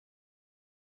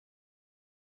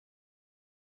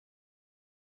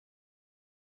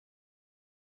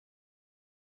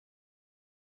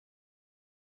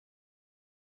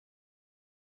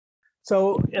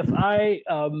So if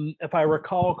I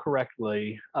recall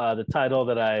correctly, the title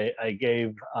that I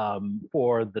gave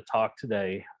for the talk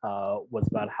today was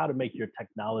about how to make your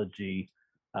technology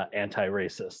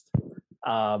anti-racist.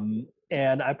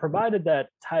 And I provided that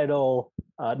title,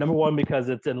 number one, because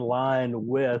it's in line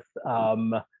with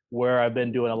where I've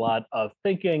been doing a lot of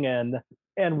thinking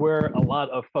and where a lot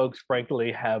of folks,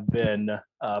 frankly, have been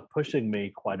pushing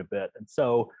me quite a bit. And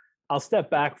so I'll step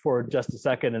back for just a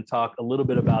second and talk a little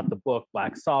bit about the book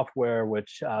Black Software,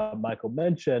 which Michael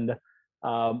mentioned,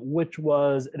 which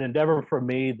was an endeavor for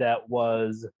me that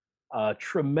was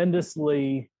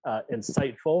tremendously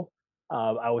insightful.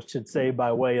 Should say,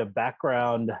 by way of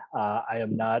background, I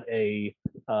am not a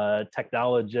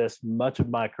technologist. Much of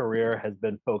my career has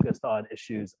been focused on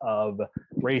issues of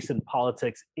race and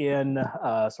politics in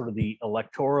sort of the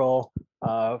electoral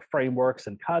frameworks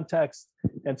and context.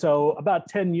 And so about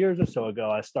 10 years or so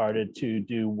ago, I started to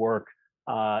do work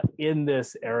in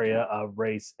this area of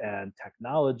race and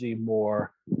technology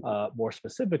more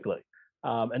specifically.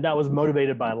 And that was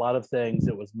motivated by a lot of things.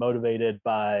 It was motivated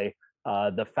by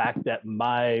the fact that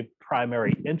my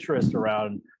primary interest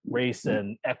around race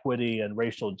and equity and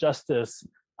racial justice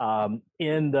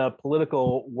in the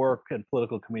political work and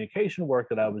political communication work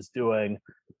that I was doing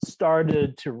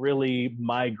started to really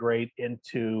migrate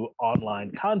into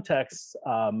online contexts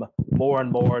more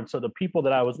and more. And so the people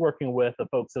that I was working with, the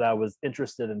folks that I was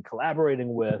interested in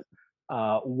collaborating with,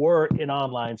 were in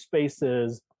online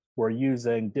spaces, were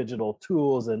using digital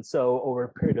tools. And so over a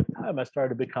period of time, I started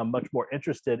to become much more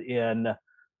interested in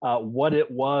what it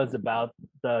was about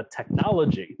the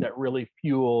technology that really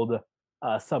fueled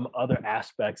some other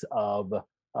aspects of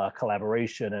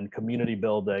collaboration and community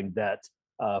building that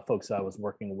folks I was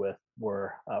working with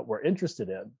were interested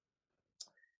in.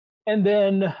 And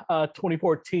then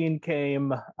 2014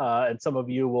 came, and some of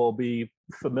you will be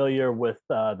familiar with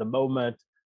the moment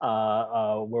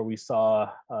where we saw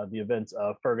the events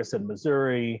of Ferguson,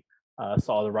 Missouri,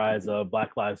 saw the rise of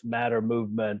Black Lives Matter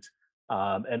movement,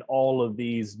 and all of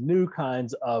these new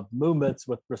kinds of movements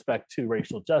with respect to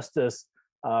racial justice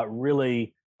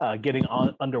really getting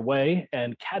underway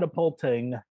and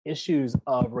catapulting issues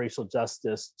of racial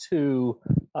justice to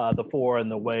the fore in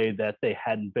the way that they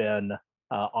hadn't been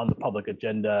on the public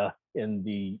agenda in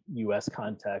the US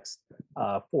context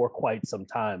for quite some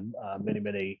time,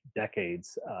 many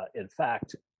decades, in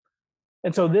fact.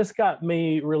 And so this got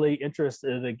me really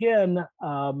interested again,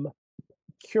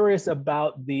 curious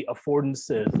about the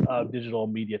affordances of digital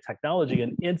media technology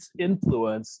and its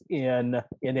influence in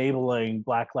enabling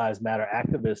Black Lives Matter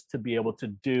activists to be able to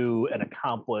do and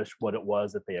accomplish what it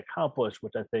was that they accomplished,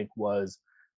 which I think was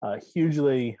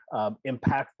hugely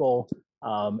impactful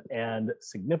and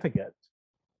significant.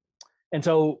 And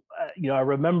so, I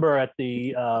remember at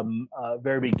the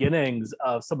very beginnings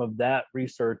of some of that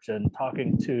research and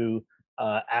talking to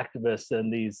activists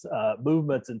and these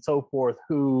movements and so forth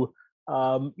who,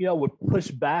 would push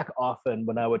back often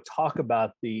when I would talk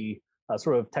about the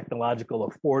sort of technological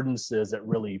affordances that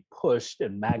really pushed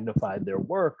and magnified their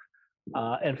work.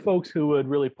 And folks who would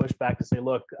really push back to say,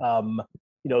 look,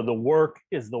 the work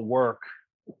is the work,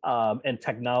 and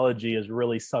technology is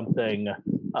really something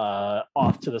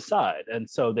off to the side. And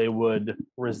so they would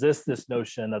resist this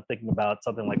notion of thinking about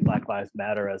something like Black Lives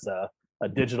Matter as a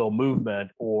digital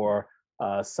movement or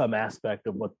some aspect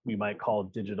of what we might call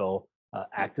digital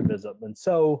activism. And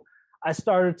so I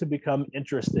started to become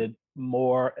interested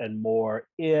more and more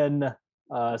in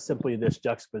simply this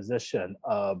juxtaposition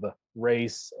of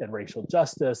race and racial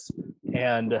justice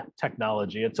and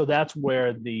technology. And so that's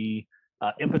where the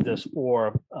impetus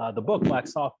for the book Black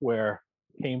Software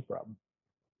came from.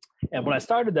 And when I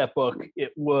started that book,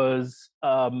 it was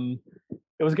going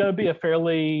to be a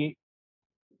fairly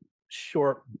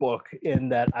short book in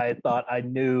that I thought I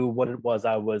knew what it was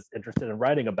I was interested in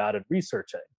writing about and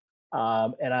researching.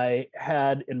 And I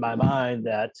had in my mind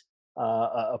that,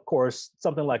 of course,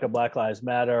 something like a Black Lives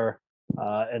Matter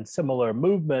and similar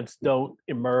movements don't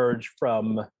emerge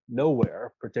from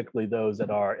nowhere, particularly those that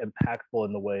are impactful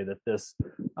in the way that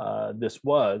this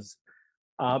was.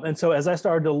 And so as I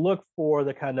started to look for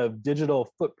the kind of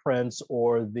digital footprints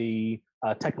or the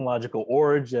technological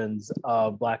origins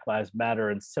of Black Lives Matter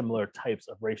and similar types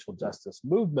of racial justice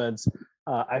movements,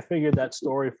 I figured that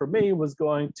story for me was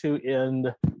going to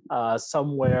end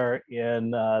somewhere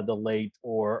in the late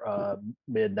or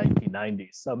mid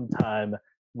 1990s, sometime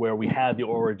where we had the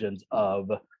origins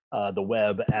of the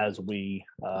web as we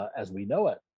know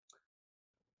it.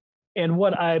 And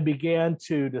what I began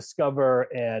to discover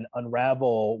and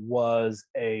unravel was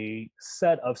a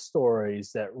set of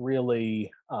stories that really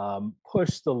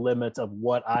pushed the limits of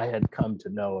what I had come to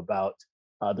know about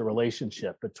the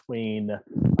relationship between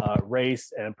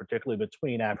race and particularly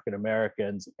between African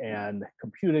Americans and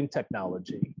computing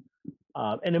technology.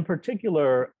 And in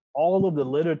particular, all of the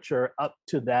literature up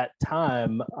to that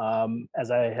time,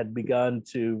 as I had begun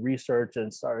to research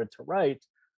and started to write,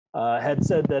 had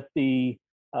said that the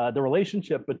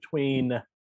relationship between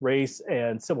race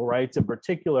and civil rights in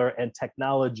particular and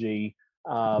technology,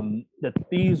 that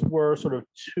these were sort of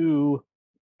two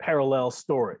parallel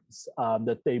stories,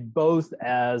 that they both,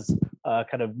 as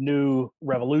kind of new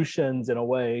revolutions in a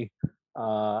way,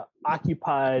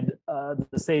 occupied the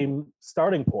same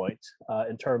starting point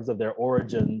in terms of their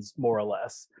origins, more or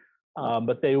less.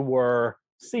 But they were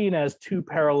seen as two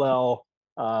parallel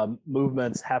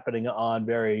movements happening on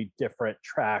very different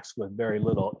tracks with very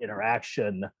little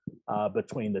interaction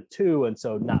between the two. And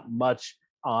so not much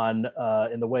on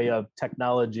in the way of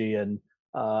technology and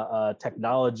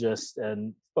technologists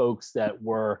and folks that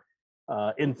were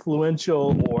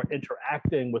influential or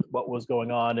interacting with what was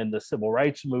going on in the civil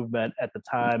rights movement at the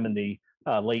time in the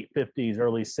late 50s,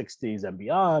 early 60s and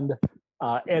beyond,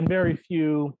 and very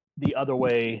few the other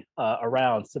way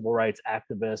around, civil rights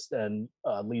activists and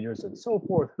leaders and so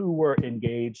forth who were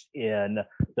engaged in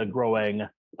the growing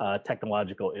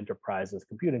technological enterprises,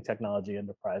 computing technology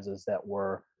enterprises that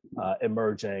were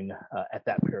emerging at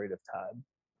that period of time.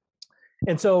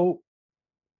 And so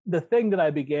the thing that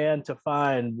I began to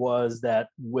find was that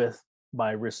with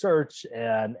my research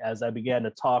and as I began to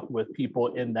talk with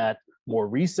people in that more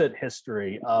recent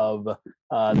history of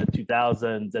the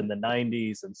 2000s and the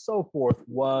 90s and so forth,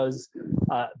 was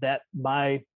that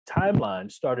my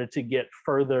timeline started to get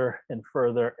further and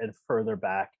further and further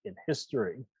back in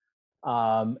history.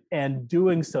 And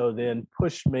doing so then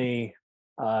pushed me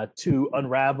to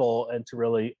unravel and to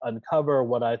really uncover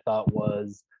what I thought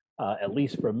was, at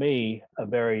least for me, a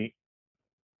very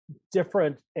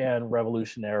different and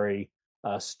revolutionary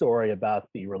story about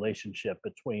the relationship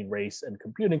between race and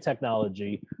computing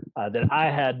technology that I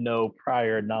had no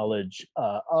prior knowledge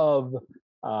of,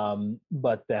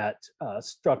 but that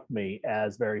struck me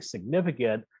as very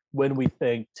significant when we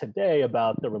think today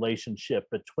about the relationship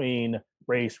between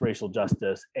race, racial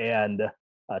justice, and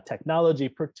technology,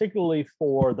 particularly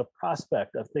for the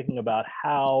prospect of thinking about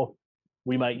how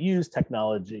we might use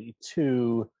technology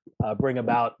to bring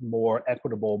about more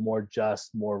equitable, more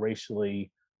just, more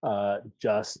racially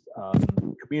just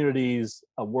communities,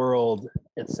 a world,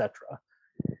 etc.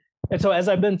 And so as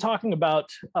I've been talking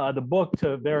about the book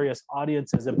to various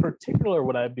audiences, in particular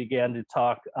when I began to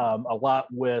talk a lot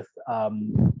with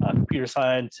computer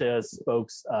scientists,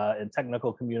 folks in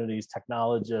technical communities,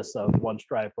 technologists of one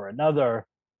stripe or another,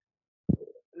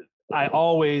 I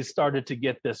always started to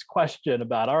get this question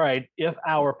about, all right, if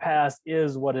our past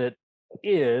is what it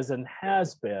is and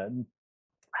has been,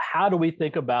 how do we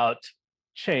think about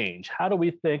change? How do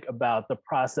we think about the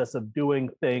process of doing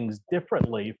things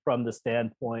differently from the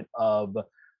standpoint of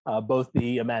both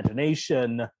the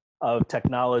imagination of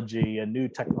technology and new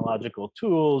technological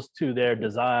tools to their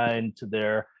design, to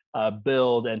their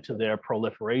build, and to their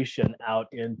proliferation out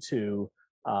into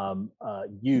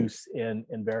use in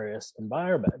various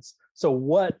environments? So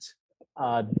what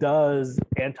does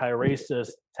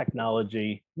anti-racist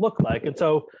technology look like? And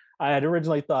so I had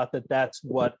originally thought that that's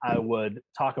what I would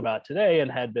talk about today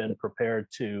and had been prepared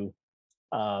to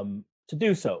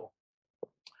do so.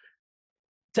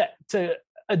 To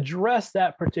address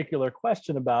that particular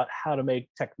question about how to make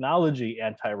technology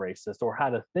anti-racist or how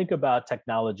to think about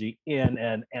technology in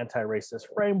an anti-racist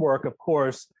framework, of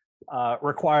course,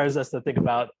 requires us to think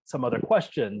about some other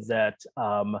questions that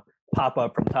pop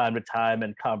up from time to time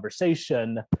in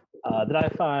conversation that I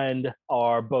find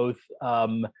are both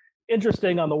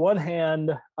interesting on the one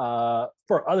hand.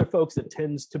 For other folks, it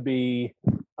tends to be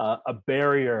a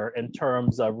barrier in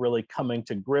terms of really coming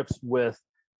to grips with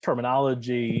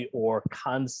terminology or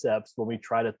concepts when we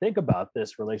try to think about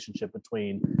this relationship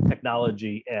between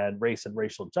technology and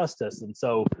racial justice. And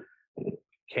so,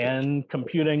 can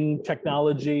computing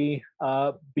technology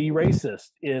be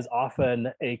racist is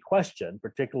often a question,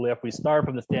 particularly if we start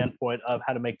from the standpoint of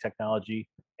how to make technology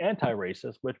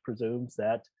anti-racist, which presumes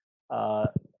that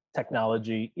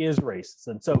technology is racist.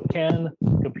 And so can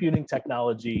computing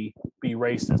technology be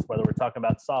racist, whether we're talking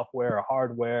about software or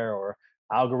hardware or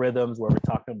algorithms, where we're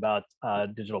talking about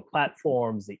digital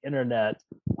platforms, the internet,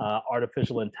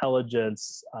 artificial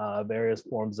intelligence, various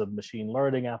forms of machine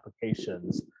learning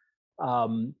applications.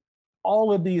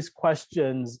 All of these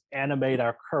questions animate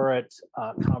our current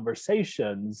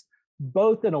conversations,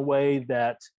 both in a way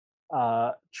that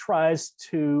tries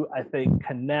to, I think,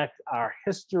 connect our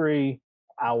history,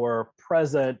 our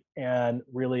present, and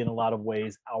really in a lot of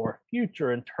ways, our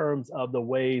future in terms of the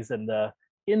ways and the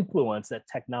influence that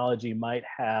technology might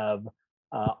have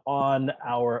on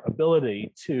our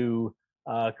ability to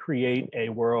create a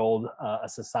world, a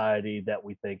society that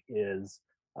we think is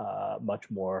much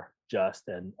more just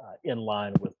and in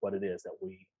line with what it is that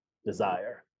we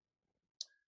desire.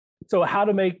 So how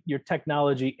to make your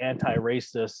technology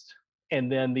anti-racist,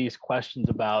 and then these questions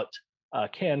about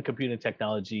can computing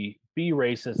technology be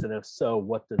racist, and if so,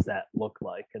 what does that look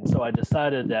like? And so I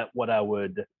decided that what I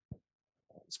would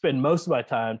spend most of my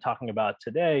time talking about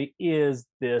today is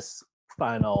this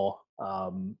final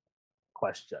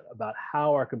question about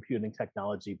how our computing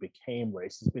technology became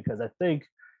racist, because I think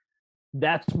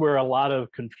that's where a lot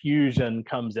of confusion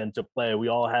comes into play. We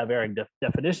all have varying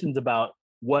definitions about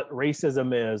what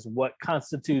racism is, what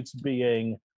constitutes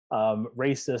being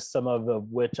racist, some of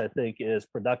which I think is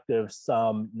productive,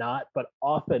 some not, but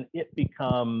often it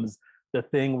becomes the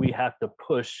thing we have to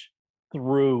push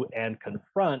through and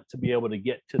confront to be able to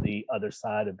get to the other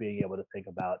side of being able to think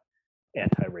about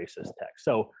anti-racist tech.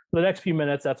 So for the next few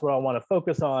minutes, that's what I want to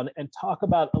focus on and talk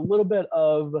about a little bit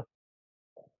of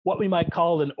what we might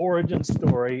call an origin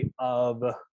story of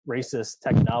racist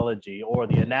technology, or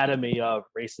the anatomy of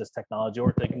racist technology,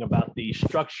 or thinking about the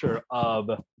structure of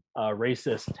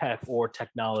racist tech or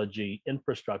technology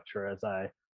infrastructure, as I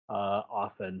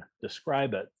often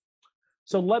describe it.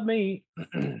 So let me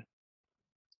see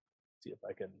if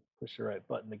I can push the right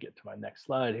button to get to my next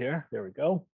slide here. There we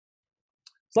go.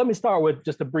 So let me start with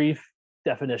just a brief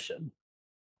definition.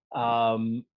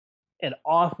 And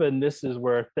often this is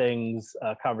where things,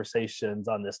 conversations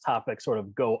on this topic sort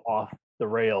of go off the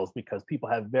rails, because people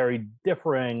have very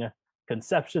differing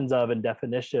conceptions of and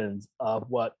definitions of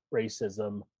what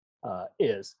racism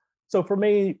is. So for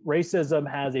me, racism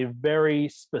has a very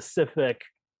specific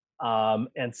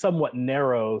and somewhat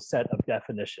narrow set of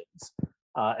definitions.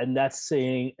 And that's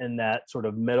seen in that sort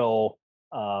of middle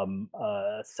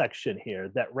section here,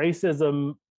 that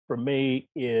racism for me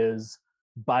is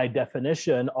by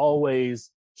definition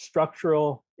always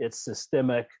structural, it's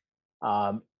systemic,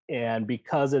 and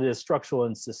because it is structural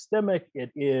and systemic,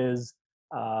 it is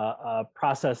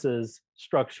processes,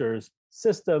 structures,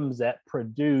 systems that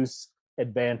produce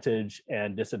advantage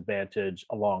and disadvantage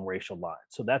along racial lines.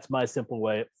 So that's my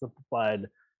simplified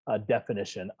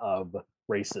definition of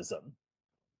racism.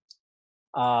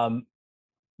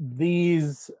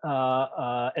 These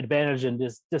advantages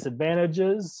and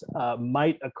disadvantages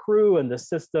might accrue, and the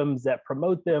systems that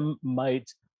promote them might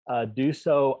do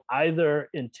so either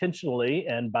intentionally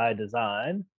and by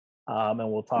design,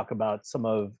 and we'll talk about some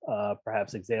of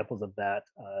perhaps examples of that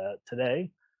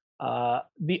today.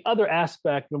 The other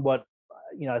aspect, and what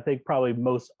I think probably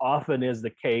most often is the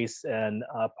case and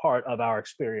part of our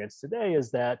experience today,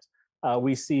 is that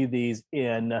we see these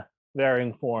in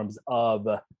varying forms of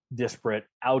disparate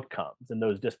outcomes, and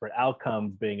those disparate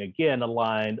outcomes being again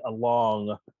aligned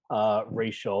along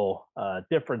racial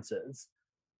differences.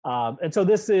 And so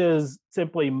this is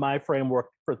simply my framework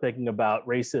for thinking about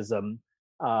racism,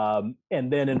 and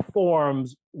then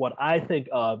informs what I think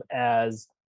of as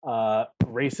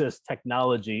racist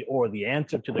technology, or the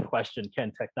answer to the question,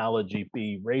 can technology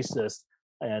be racist?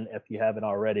 And if you haven't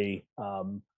already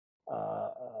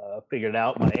figured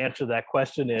out, my answer to that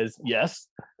question is yes.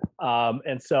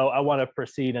 And so I want to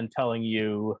proceed in telling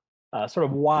you sort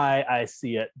of why I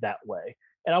see it that way.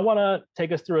 And I want to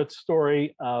take us through a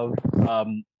story of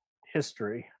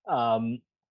history. And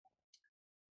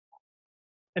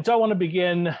so I want to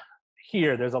begin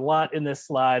here. There's a lot in this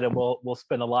slide, and we'll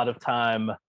spend a lot of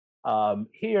time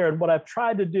here. And what I've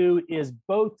tried to do is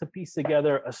both to piece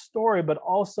together a story, but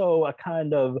also a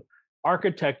kind of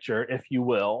architecture, if you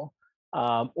will,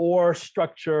 or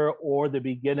structure, or the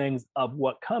beginnings of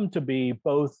what come to be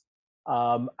both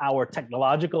our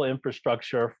technological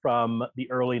infrastructure from the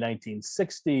early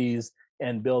 1960s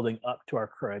and building up to our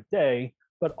current day,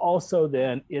 but also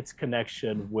then its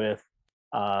connection with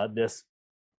this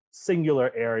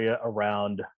singular area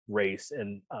around race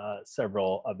and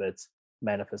several of its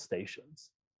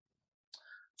manifestations.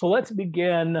 So let's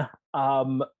begin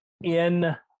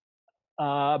in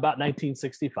about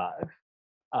 1965.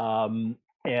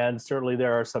 And certainly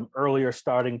there are some earlier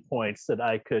starting points that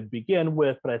I could begin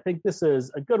with, but I think this is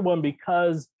a good one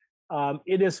because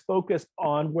it is focused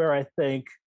on where I think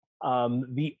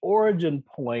the origin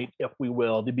point, if we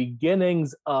will, the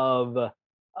beginnings of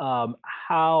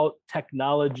how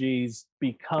technologies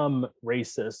become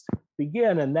racist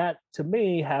begin. And that, to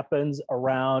me, happens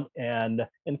around and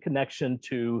in connection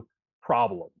to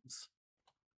problems.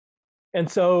 And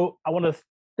so I want to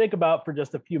think about for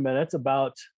just a few minutes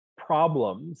about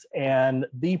problems, and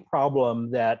the problem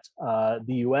that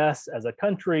the US as a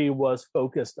country was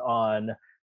focused on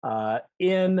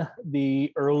in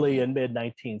the early and mid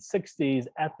 1960s,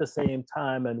 at the same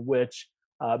time in which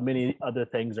many other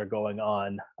things are going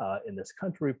on in this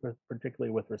country,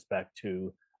 particularly with respect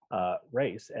to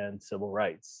race and civil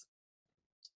rights.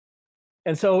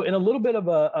 And so, in a little bit of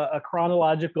a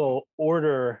chronological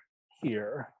order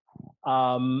here,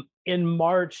 in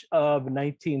March of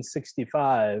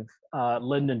 1965,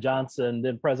 Lyndon Johnson,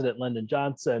 then President Lyndon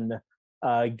Johnson,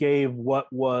 gave what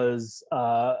was,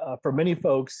 for many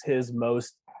folks, his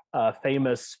most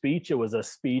famous speech. It was a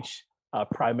speech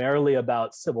primarily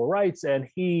about civil rights, and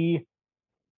he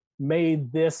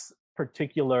made this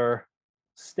particular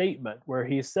statement where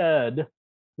he said,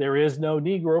 "There is no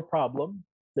Negro problem,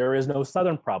 there is no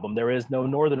Southern problem, there is no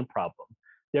Northern problem.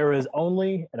 There is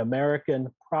only an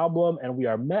American problem, and we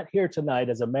are met here tonight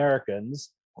as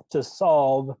Americans to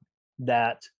solve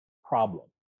that problem."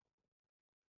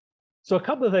 So, a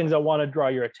couple of things I want to draw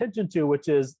your attention to, which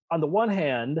is, on the one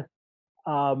hand,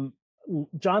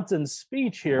 Johnson's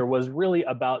speech here was really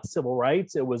about civil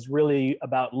rights. It was really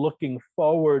about looking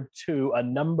forward to a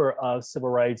number of civil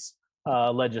rights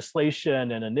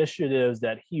legislation and initiatives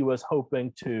that he was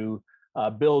hoping to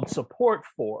build support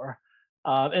for.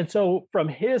 And so, from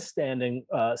his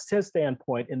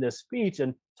standpoint in this speech,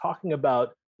 and talking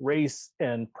about race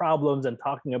and problems, and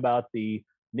talking about the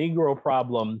Negro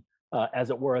problem, as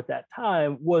it were, at that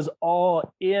time, was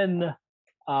all in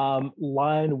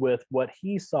line with what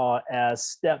he saw as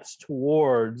steps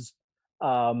towards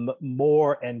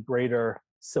more and greater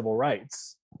civil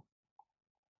rights.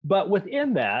 But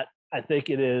within that, I think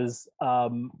it is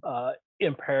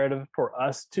imperative for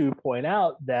us to point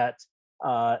out that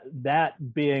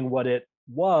that being what it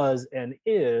was and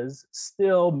is,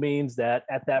 still means that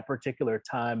at that particular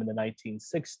time in the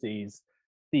 1960s,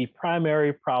 the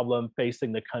primary problem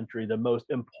facing the country, the most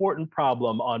important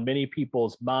problem on many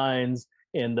people's minds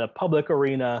in the public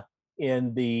arena,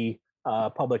 in the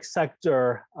public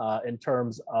sector, in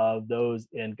terms of those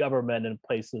in government and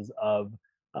places of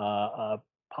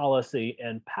policy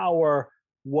and power,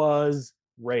 was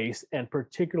race, and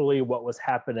particularly what was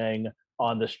happening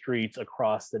on the streets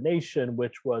across the nation,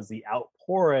 which was the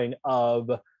outpouring of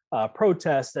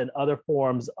protests and other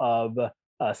forms of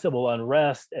civil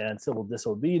unrest and civil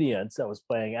disobedience that was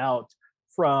playing out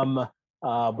from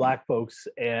Black folks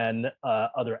and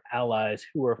other allies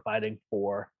who were fighting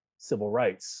for civil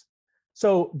rights.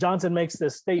 So Johnson makes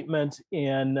this statement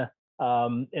in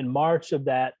March of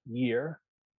that year.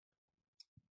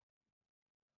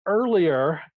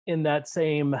 Earlier in that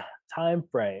same time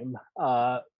frame,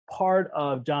 part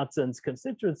of Johnson's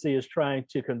constituency is trying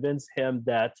to convince him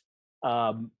that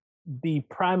the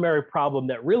primary problem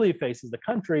that really faces the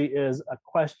country is a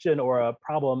question or a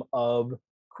problem of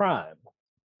crime.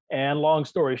 And long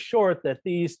story short, that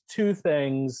these two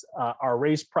things, our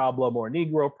race problem or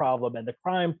Negro problem and the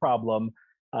crime problem,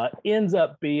 ends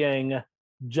up being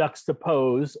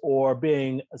juxtaposed, or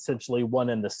being essentially one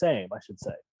and the same, I should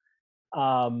say.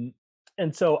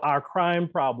 And so our crime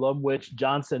problem, which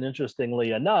Johnson,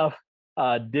 interestingly enough,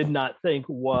 did not think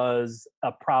was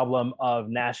a problem of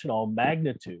national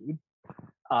magnitude,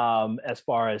 as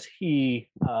far as he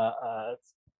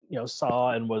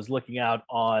saw and was looking out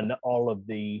on all of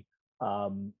the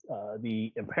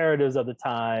imperatives of the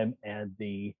time and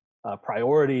the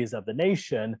priorities of the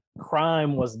nation.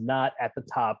 Crime was not at the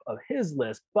top of his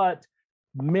list, but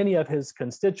many of his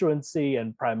constituency,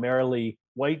 and primarily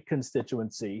white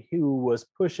constituency, who was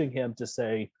pushing him to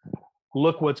say,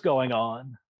 look what's going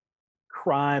on.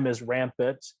 Crime is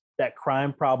rampant. That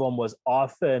crime problem was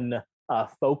often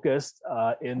focused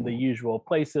in the usual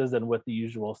places and with the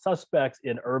usual suspects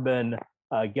in urban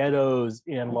ghettos,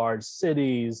 in large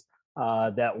cities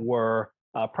that were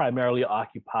primarily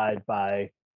occupied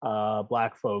by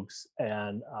Black folks,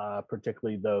 and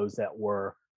particularly those that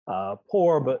were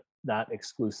poor, but not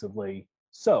exclusively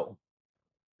so.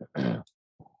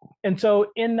 And so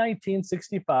in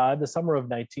 1965, the summer of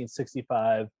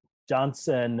 1965,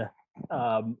 Johnson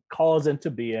calls into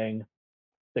being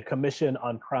the Commission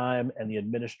on Crime and the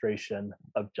Administration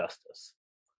of Justice.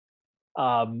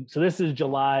 So this is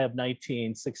July of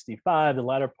 1965, the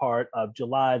latter part of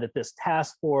July, that this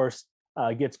task force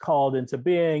gets called into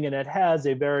being, and it has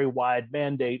a very wide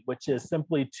mandate, which is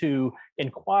simply to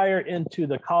inquire into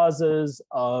the causes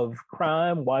of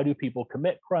crime. Why do people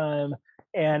commit crime?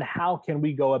 And how can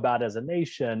we go about as a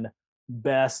nation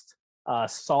best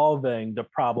solving the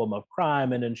problem of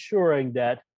crime and ensuring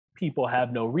that people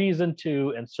have no reason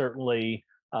to, and certainly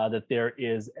that there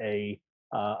is a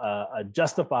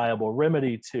justifiable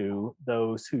remedy to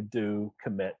those who do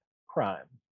commit crime.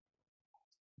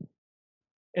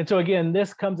 And so again,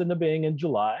 this comes into being in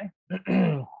July.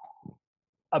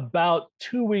 About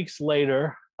 2 weeks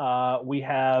later, we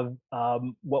have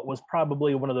what was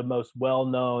probably one of the most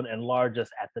well-known and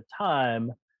largest at the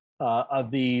time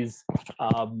of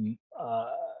um, uh,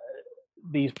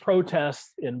 these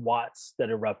protests in Watts that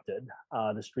erupted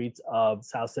the streets of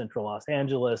South Central Los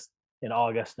Angeles in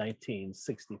August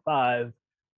 1965.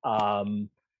 Um,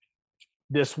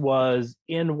 this was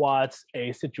in Watts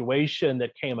a situation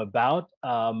that came about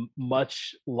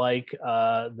much like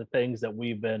the things that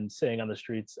we've been seeing on the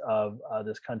streets of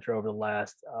this country over the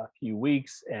last few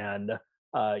weeks and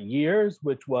years,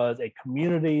 which was a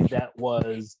community that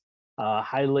was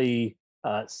highly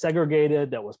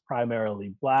segregated, that was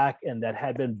primarily Black, and that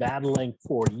had been battling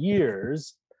for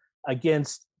years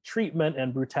against treatment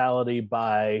and brutality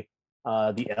by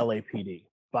the LAPD,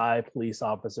 by police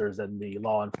officers and the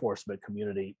law enforcement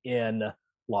community in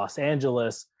Los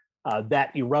Angeles.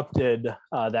 That erupted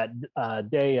that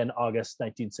day in August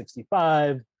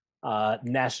 1965.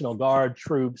 National Guard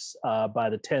troops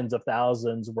by the tens of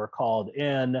thousands were called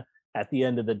in. At the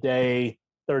end of the day,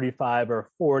 35 or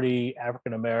 40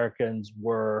 African Americans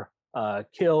were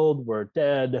killed, were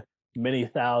dead. Many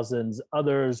thousands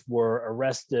others were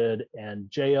arrested and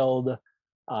jailed.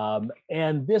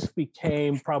 And this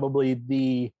became probably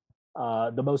the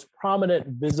most prominent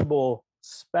visible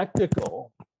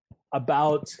spectacle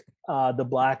about the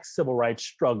Black civil rights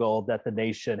struggle that the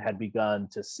nation had begun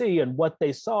to see, and what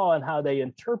they saw and how they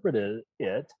interpreted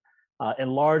it, in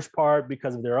large part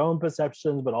because of their own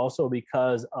perceptions, but also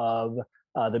because of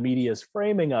the media's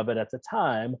framing of it at the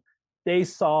time. They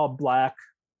saw Black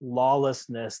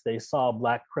lawlessness, they saw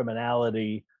Black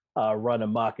criminality run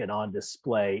amok and on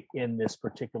display in this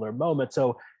particular moment.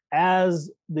 So as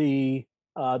the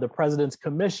president's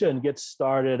commission gets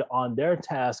started on their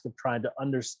task of trying to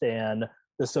understand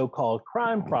the so-called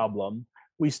crime problem,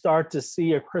 we start to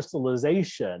see a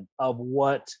crystallization of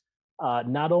what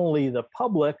not only the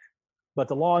public, but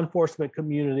the law enforcement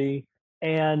community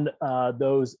and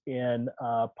those in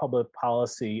public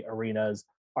policy arenas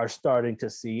are starting to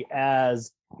see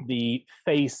as the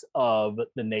face of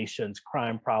the nation's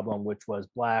crime problem, which was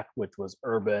Black, which was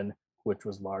urban, which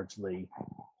was largely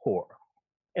poor.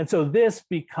 And so this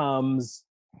becomes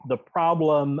the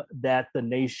problem that the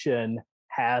nation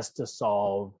has to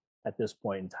solve at this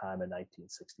point in time in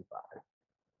 1965.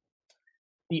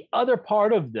 The other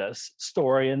part of this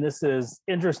story, and this is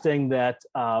interesting that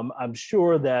I'm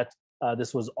sure that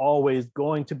this was always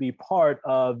going to be part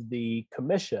of the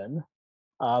commission,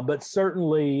 but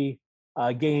certainly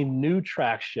gained new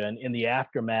traction in the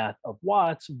aftermath of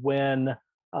Watts when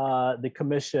the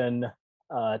commission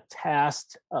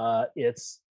tasked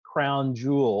its crown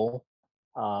jewel.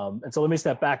 And so let me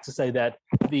step back to say that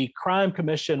the Crime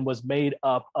Commission was made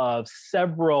up of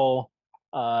several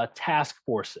task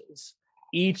forces,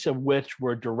 each of which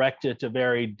were directed to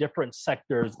very different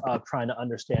sectors of trying to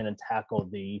understand and tackle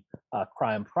the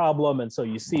crime problem. And so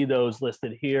you see those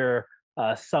listed here.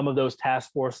 Some of those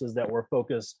task forces that were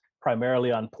focused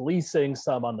primarily on policing,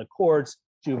 some on the courts,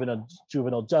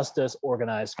 juvenile justice,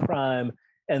 organized crime,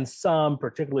 and some,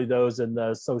 particularly those in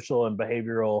the social and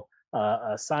behavioral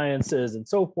sciences and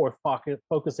so forth,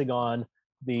 focusing on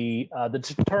the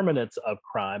determinants of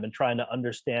crime and trying to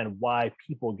understand why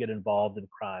people get involved in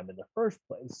crime in the first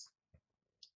place.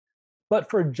 But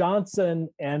for Johnson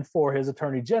and for his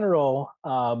Attorney General,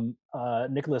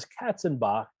 Nicholas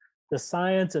Katzenbach, the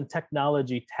Science and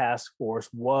Technology Task Force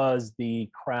was the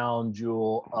crown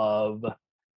jewel of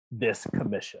this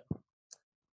commission.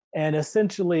 And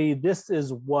essentially, this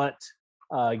is what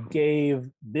gave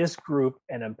this group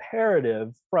an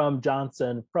imperative from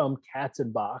Johnson, from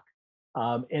Katzenbach.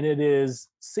 And it is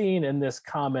seen in this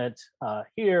comment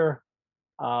here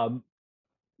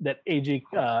that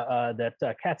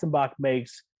Katzenbach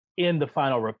makes in the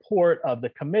final report of the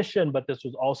commission, but this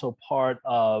was also part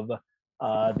of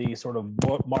the sort of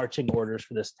marching orders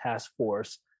for this task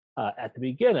force at the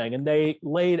beginning. And they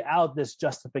laid out this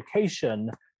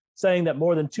justification saying that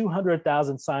more than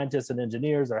 200,000 scientists and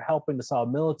engineers are helping to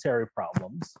solve military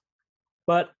problems,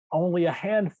 but only a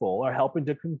handful are helping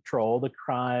to control the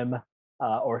crime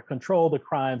or control the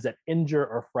crimes that injure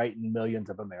or frighten millions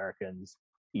of Americans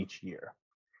each year.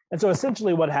 And so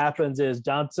essentially what happens is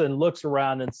Johnson looks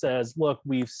around and says, look,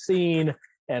 we've seen,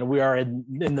 and we are in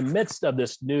the midst of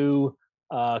this new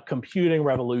computing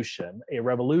revolution, a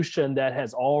revolution that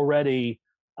has already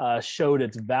showed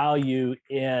its value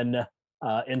in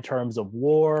terms of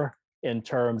war, in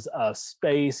terms of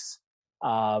space.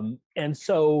 And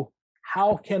so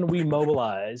how can we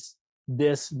mobilize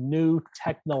this new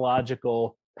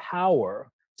technological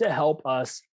power to help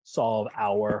us solve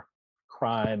our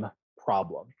crime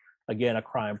problem? again, a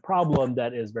crime problem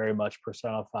that is very much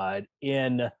personified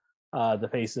in the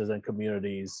faces and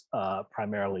communities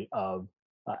primarily of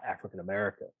African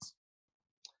Americans.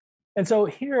 And so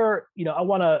here, I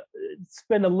want to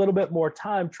spend a little bit more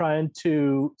time trying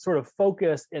to sort of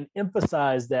focus and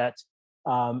emphasize that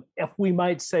if we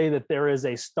might say that there is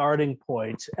a starting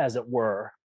point, as it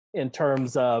were, in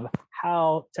terms of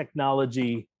how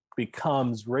technology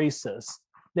becomes racist,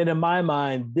 then in my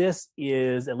mind, this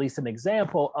is at least an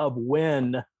example of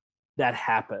when that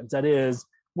happens. That is,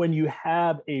 when you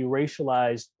have a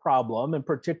racialized problem, and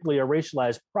particularly a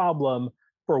racialized problem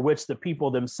for which the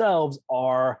people themselves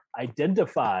are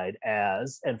identified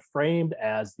as and framed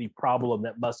as the problem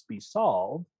that must be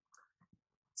solved.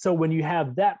 So when you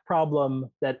have that problem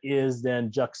that is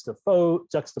then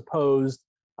juxtaposed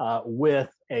with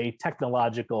a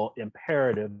technological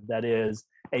imperative, that is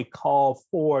a call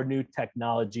for new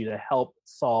technology to help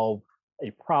solve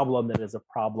a problem that is a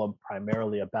problem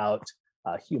primarily about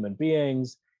human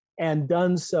beings, and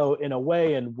done so in a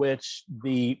way in which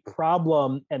the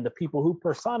problem and the people who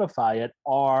personify it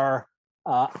are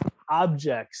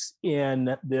objects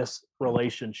in this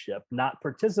relationship, not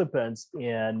participants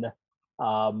in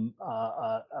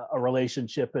a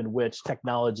relationship in which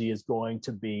technology is going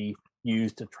to be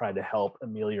used to try to help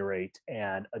ameliorate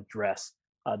and address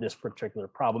this particular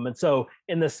problem. And so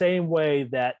in the same way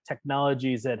that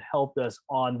technologies that helped us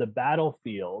on the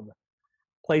battlefield,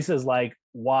 places like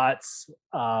Watts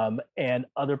and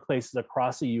other places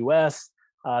across the US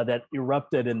that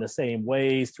erupted in the same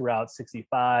ways throughout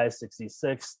 65,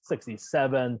 66,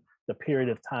 67, the period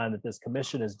of time that this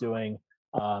commission is doing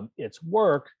its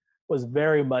work, was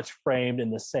very much framed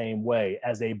in the same way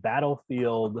as a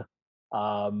battlefield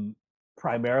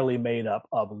primarily made up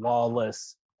of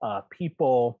lawless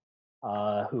people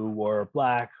who were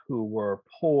Black, who were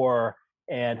poor,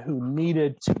 and who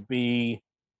needed to be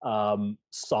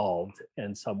solved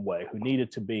in some way, who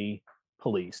needed to be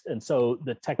policed. And so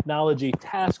the technology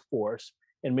task force,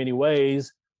 in many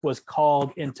ways, was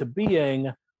called into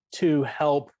being to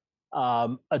help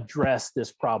address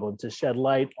this problem, to shed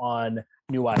light on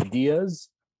new ideas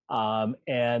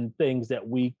and things that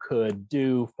we could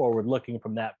do forward looking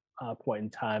from that point in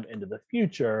time into the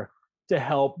future to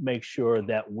help make sure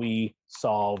that we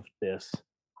solve this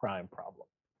crime problem.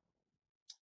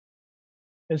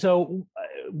 And so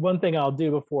one thing I'll do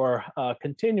before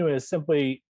continuing is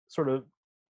simply sort of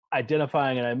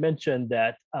identifying, and I mentioned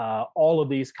that all of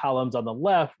these columns on the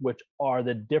left, which are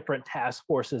the different task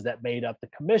forces that made up the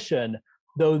commission,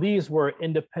 though these were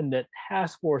independent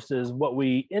task forces, what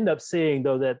we end up seeing,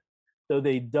 though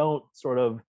they don't sort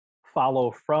of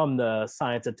follow from the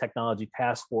Science and Technology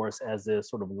Task Force as is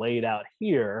sort of laid out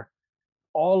here,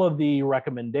 all of the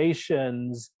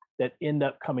recommendations that end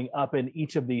up coming up in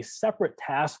each of these separate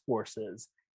task forces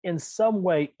in some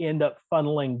way end up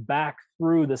funneling back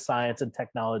through the Science and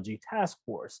Technology Task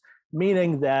Force,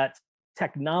 meaning that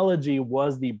technology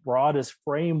was the broadest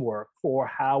framework for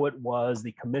how it was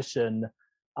the commission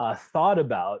thought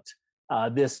about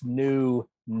this new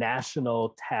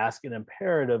national task and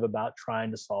imperative about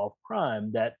trying to solve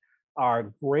crime, that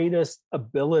our greatest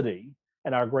ability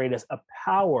and our greatest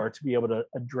power to be able to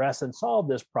address and solve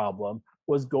this problem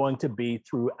was going to be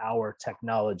through our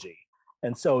technology.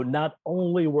 And so not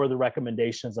only were the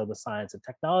recommendations of the Science and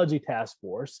Technology Task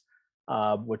Force,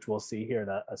 which we'll see here in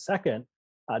a second,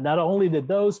 not only did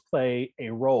those play a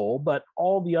role, but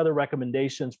all the other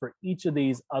recommendations for each of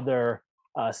these other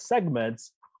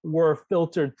segments were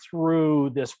filtered through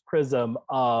this prism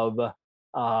of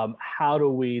how do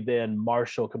we then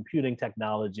marshal computing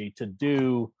technology to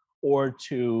do or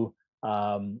to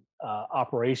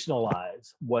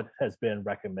operationalize what has been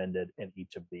recommended in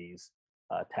each of these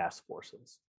task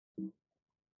forces.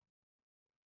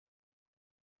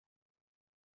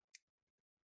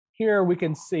 Here we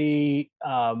can see,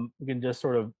 we can just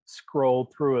sort of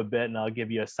scroll through a bit, and I'll give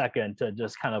you a second to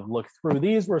just kind of look through.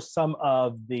 These were some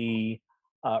of the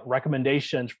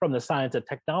recommendations from the Science and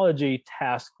Technology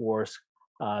Task Force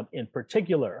in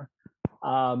particular.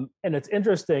 And it's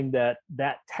interesting that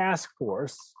that task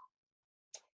force,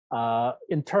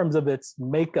 in terms of its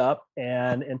makeup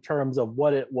and in terms of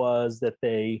what it was that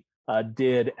they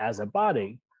did as a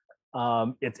body,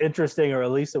 it's interesting, or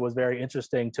at least it was very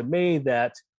interesting to me,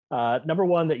 that number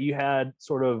one, that you had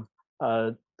sort of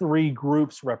three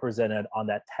groups represented on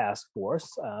that task force.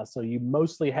 So you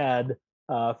mostly had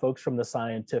folks from the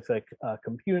scientific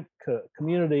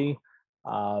community,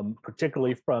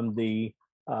 particularly from the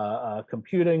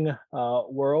computing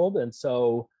world. And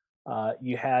so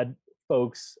you had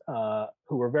folks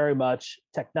who were very much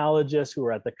technologists, who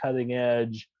were at the cutting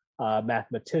edge,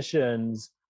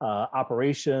 mathematicians,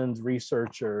 operations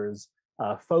researchers,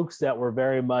 folks that were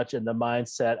very much in the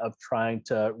mindset of trying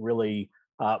to really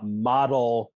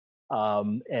model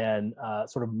and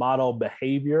sort of model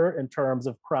behavior in terms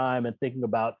of crime and thinking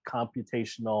about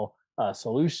computational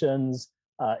solutions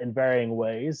in varying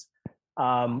ways.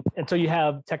 And so you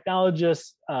have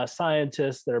technologists,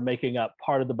 scientists that are making up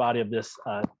part of the body of this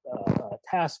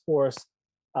task force.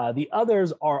 The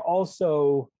others are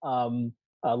also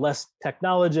less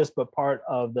technologists, but part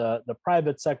of the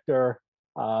private sector,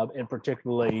 and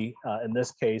particularly in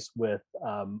this case with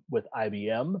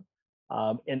IBM.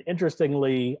 And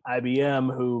interestingly,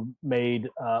 IBM, who made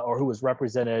or who was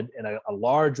represented in a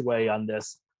large way on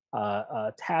this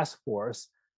task force,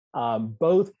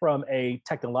 both from a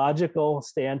technological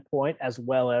standpoint as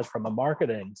well as from a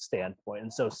marketing standpoint.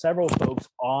 And so several folks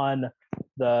on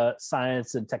the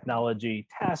science and technology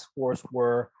task force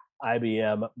were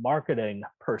IBM marketing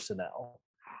personnel.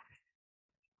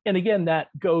 And again, that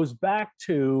goes back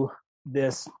to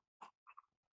this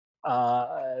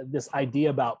this idea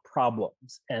about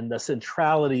problems and the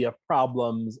centrality of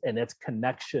problems and its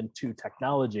connection to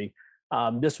technology.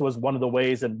 This was one of the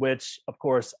ways in which, of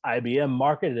course, IBM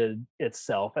marketed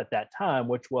itself at that time,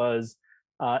 which was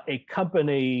a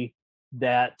company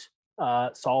that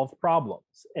solved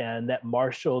problems and that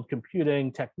marshaled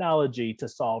computing technology to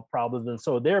solve problems. And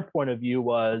so their point of view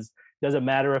was, doesn't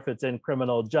matter if it's in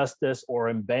criminal justice or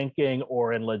in banking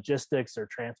or in logistics or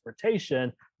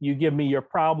transportation, you give me your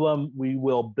problem, we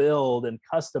will build and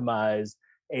customize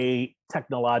a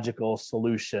technological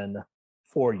solution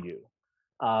for you.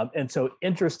 And so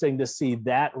interesting to see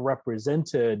that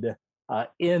represented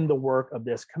in the work of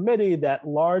this committee that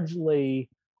largely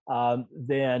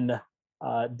then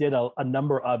did a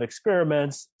number of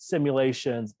experiments,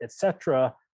 simulations, et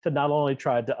cetera, to not only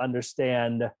try to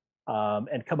understand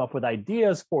and come up with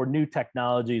ideas for new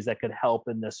technologies that could help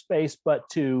in this space, but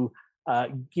to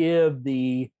give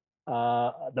the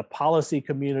policy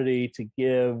community, to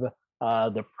give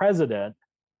the president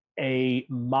a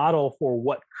model for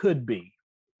what could be,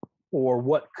 or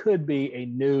what could be a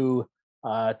new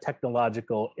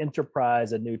technological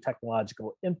enterprise, a new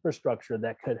technological infrastructure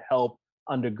that could help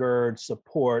undergird,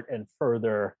 support, and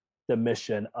further the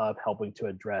mission of helping to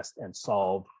address and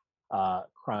solve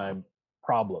crime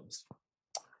problems.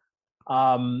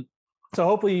 So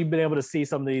hopefully you've been able to see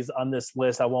some of these on this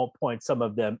list. I won't point some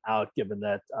of them out given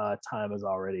that time is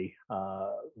already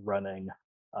running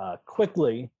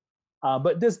quickly.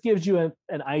 But this gives you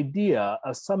an idea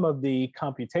of some of the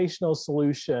computational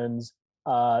solutions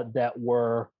that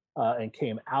were and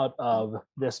came out of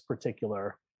this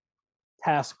particular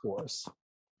task force.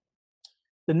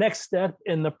 The next step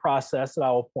in the process that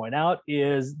I will point out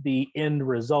is the end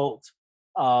result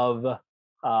of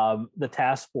the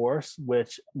task force,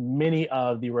 which many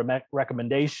of the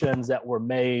recommendations that were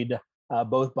made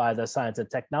both by the science and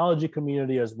technology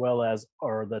community as well as,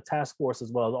 or the task force,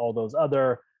 as well as all those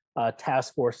other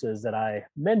task forces that I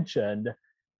mentioned,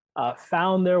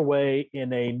 found their way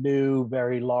in a new,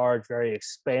 very large, very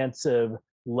expansive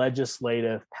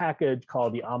legislative package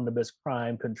called the Omnibus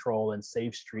Crime Control and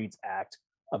Safe Streets Act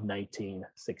of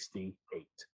 1968.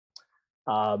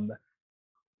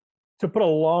 To put a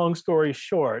long story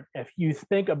short, if you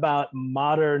think about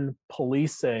modern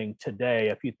policing today,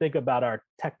 if you think about our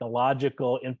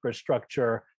technological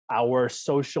infrastructure, our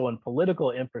social and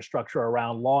political infrastructure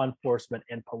around law enforcement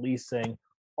and policing,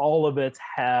 all of it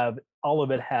has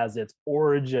its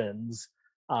origins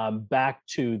back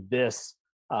to this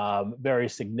very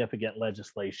significant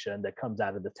legislation that comes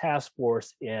out of the task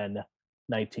force in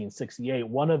 1968.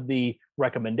 One of the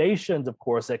recommendations, of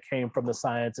course, that came from the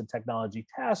Science and Technology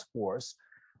Task Force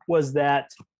was that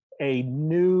a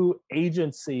new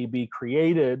agency be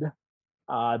created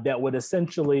that would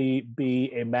essentially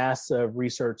be a massive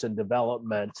research and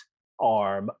development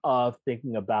arm of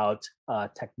thinking about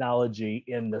technology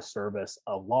in the service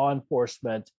of law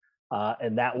enforcement.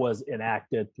 And that was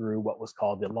enacted through what was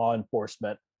called the Law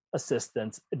Enforcement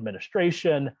Assistance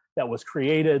Administration, that was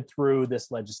created through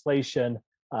this legislation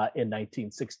in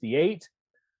 1968.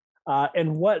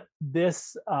 And what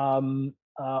this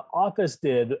office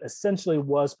did essentially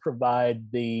was provide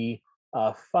the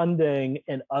funding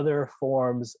and other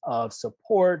forms of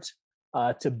support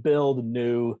to build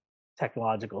new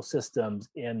technological systems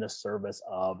in the service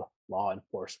of law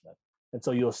enforcement. And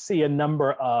so you'll see a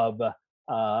number of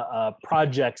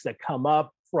projects that come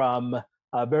up from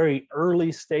very early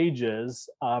stages,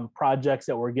 projects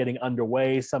that were getting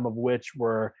underway, some of which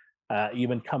were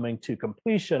even coming to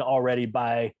completion already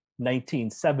by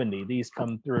 1970. These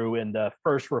come through in the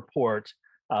first report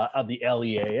of the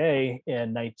LEAA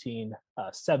in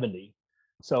 1970.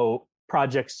 So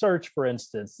Project Search, for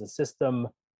instance, the system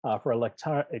for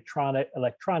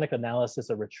electronic analysis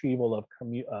and retrieval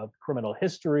of criminal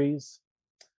histories.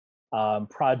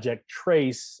 Project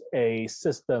Trace, a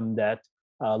system that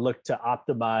looked to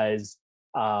optimize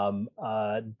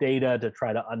data to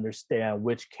try to understand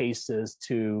which cases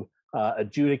to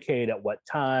adjudicate at what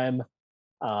time.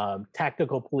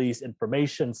 Tactical police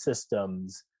information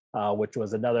systems, which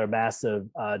was another massive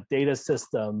data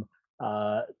system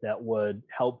that would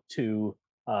help to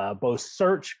both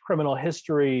search criminal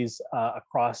histories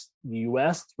across the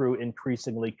US through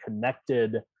increasingly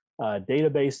connected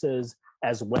databases,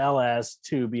 as well as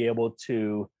to be able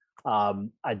to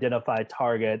identify,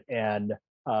 target, and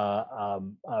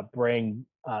bring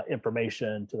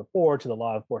information to the fore to the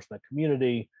law enforcement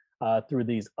community through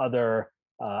these other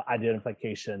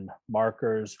identification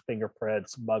markers,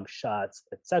 fingerprints, mug shots,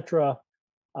 etc.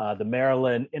 The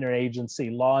Maryland Interagency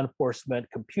Law Enforcement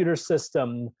Computer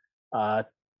System, and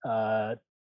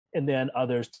then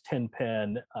others,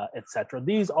 TinPin, etc.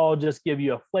 These all just give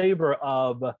you a flavor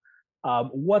of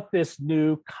what this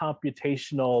new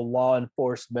computational law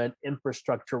enforcement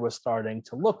infrastructure was starting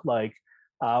to look like,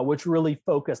 which really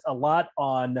focused a lot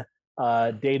on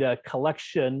data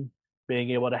collection,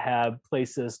 being able to have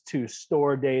places to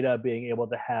store data, being able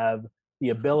to have the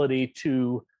ability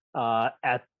to,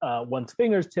 at one's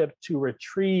fingertip, to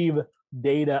retrieve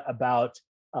data about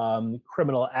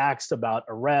criminal acts, about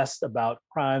arrests, about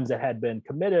crimes that had been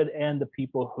committed, and the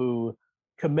people who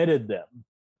committed them.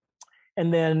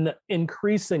 And then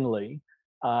increasingly,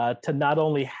 to not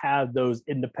only have those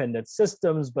independent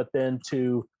systems, but then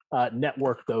to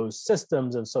network those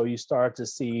systems. And so you start to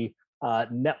see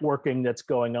networking that's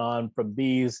going on from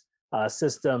these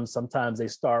systems. Sometimes they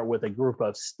start with a group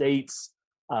of states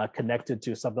connected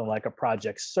to something like a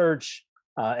Project Search,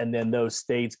 and then those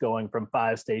states going from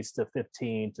 5 states to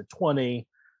 15 to 20,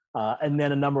 and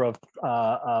then a number of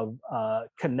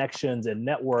connections and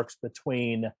networks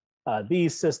between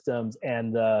these systems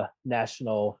and the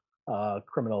National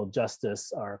Criminal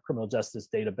Justice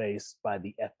Database by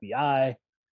the FBI,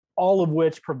 all of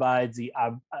which provides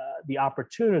the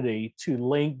opportunity to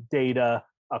link data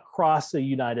across the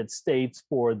United States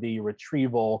for the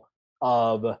retrieval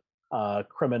of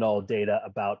criminal data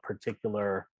about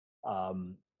particular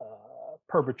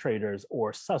perpetrators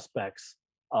or suspects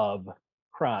of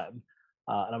crime.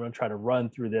 And I'm going to try to run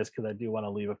through this because I do want to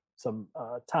leave some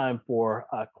time for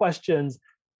questions.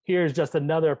 Here's just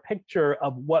another picture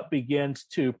of what begins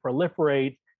to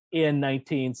proliferate in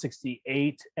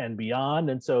 1968 and beyond.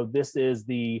 And so this is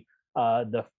the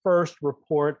first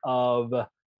report of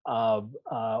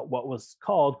what was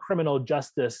called criminal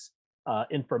justice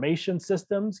information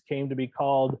systems, came to be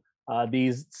called.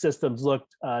 These systems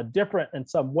looked different in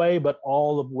some way, but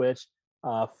all of which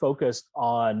focused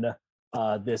on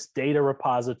this data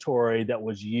repository that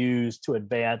was used to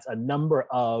advance a number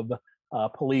of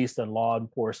police and law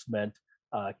enforcement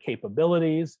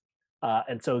capabilities.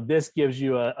 And so this gives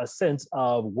you a sense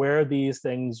of where these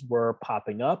things were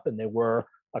popping up, and they were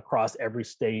across every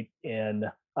state in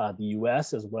the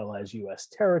US as well as US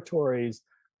territories.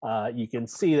 You can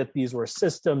see that these were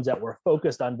systems that were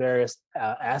focused on various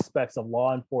aspects of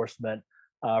law enforcement,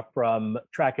 from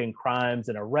tracking crimes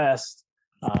and arrests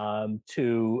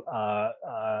to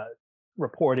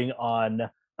reporting on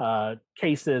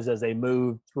cases as they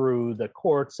move through the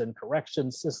courts and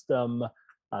correction system,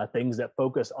 things that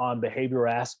focus on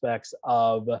behavioral aspects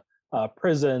of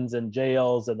prisons and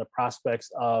jails and the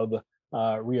prospects of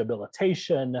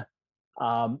rehabilitation.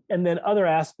 And then other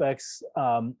aspects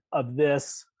of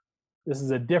this. This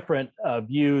is a different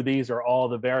view. These are all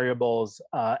the variables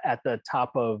at the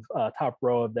top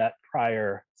row of that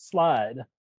prior slide.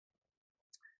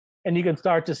 And you can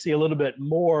start to see a little bit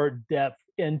more depth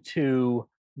into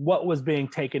what was being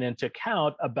taken into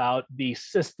account about the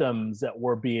systems that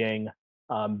were being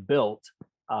built,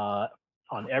 on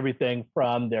everything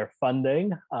from their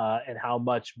funding and how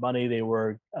much money they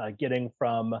were getting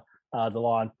from the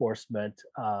law enforcement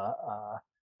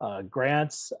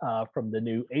grants from the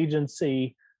new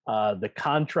agency, the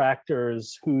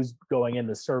contractors, who's going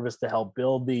into service to help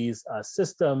build these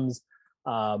systems,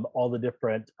 all the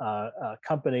different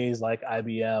companies like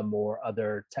IBM or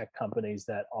other tech companies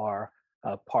that are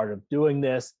part of doing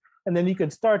this. And then you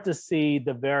can start to see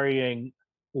the varying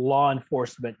law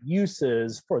enforcement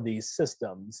uses for these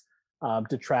systems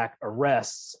to track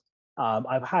arrests.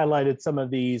 I've highlighted some of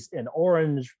these in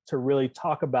orange to really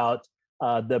talk about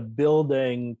the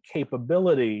building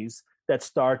capabilities that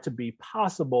start to be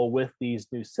possible with these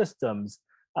new systems.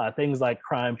 Things like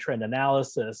crime trend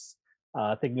analysis,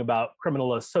 thinking about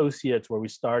criminal associates, where we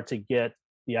start to get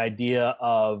the idea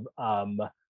of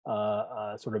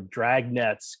sort of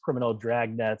dragnets, criminal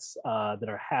dragnets that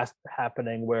are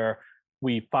happening, where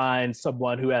we find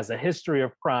someone who has a history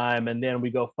of crime, and then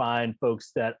we go find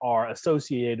folks that are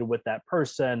associated with that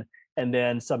person, and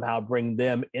then somehow bring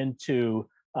them into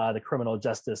the criminal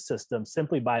justice system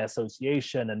simply by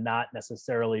association and not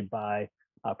necessarily by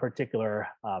particular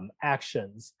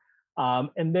actions.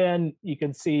 And then you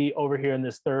can see over here in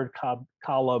this third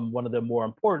column, one of the more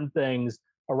important things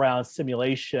around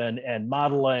simulation and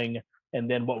modeling, and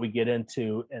then what we get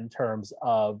into in terms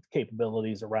of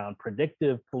capabilities around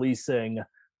predictive policing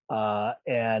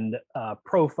and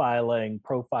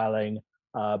profiling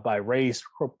by race,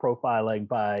 profiling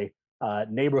by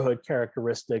neighborhood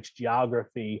characteristics,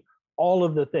 geography, all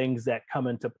of the things that come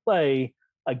into play.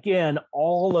 Again,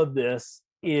 all of this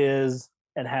is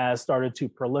and has started to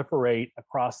proliferate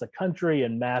across the country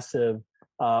in massive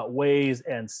ways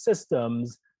and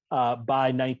systems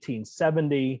by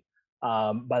 1970.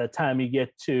 By the time you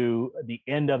get to the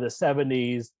end of the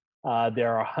 70s,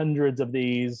 there are hundreds of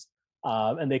these,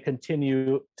 and they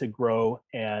continue to grow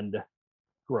and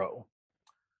grow.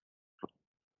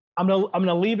 I'm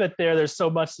gonna leave it there. There's so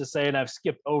much to say, and I've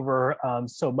skipped over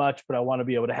so much, but I want to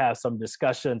be able to have some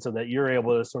discussion so that you're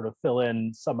able to sort of fill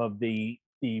in some of the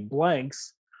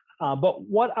blanks. But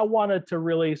what I wanted to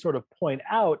really sort of point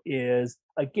out is,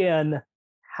 again,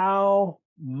 how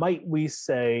might we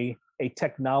say a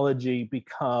technology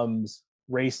becomes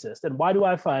racist? And why do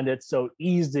I find it so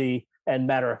easy and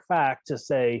matter of fact to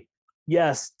say,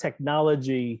 yes,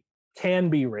 technology can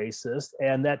be racist,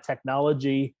 and that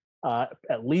technology,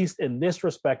 at least in this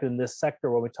respect, in this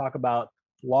sector, when we talk about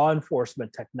law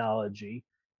enforcement technology,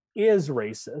 is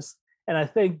racist. And I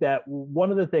think that one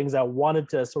of the things I wanted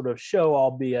to sort of show,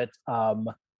 albeit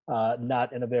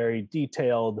not in a very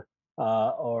detailed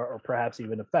or perhaps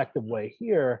even effective way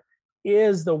here,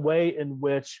 is the way in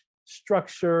which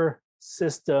structure,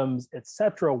 systems,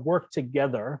 etc., work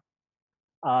together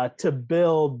to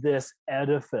build this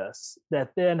edifice that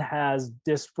then has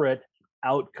disparate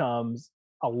outcomes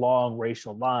along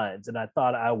racial lines. And I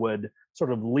thought I would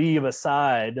sort of leave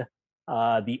aside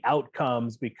the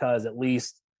outcomes, because at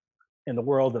least in the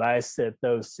world that I sit,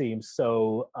 those seem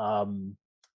so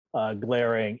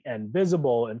glaring and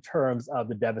visible in terms of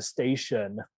the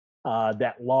devastation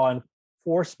that law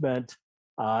enforcement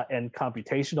and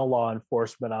computational law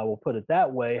enforcement, I will put it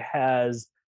that way, has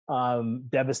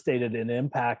devastated and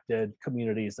impacted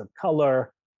communities of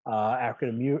color,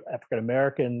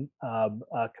 African-American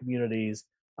communities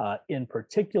in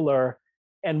particular.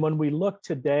 And when we look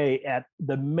today at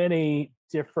the many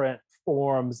different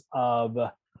forms of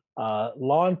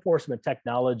law enforcement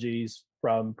technologies,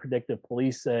 from predictive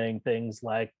policing, things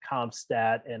like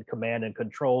CompStat and command and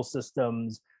control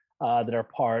systems that are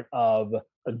part of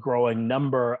a growing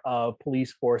number of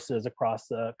police forces across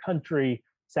the country,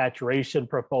 saturation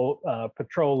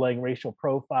patrolling, racial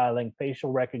profiling,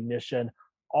 facial recognition,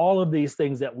 all of these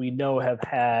things that we know have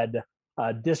had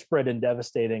disparate and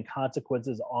devastating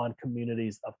consequences on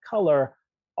communities of color,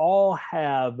 all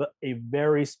have a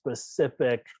very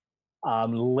specific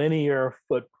linear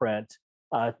footprint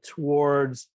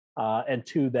towards and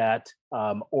to that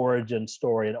origin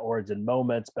story and origin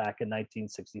moments back in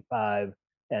 1965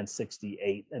 and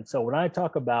 68. And so when I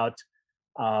talk about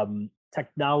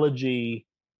technology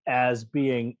as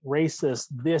being racist,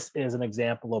 this is an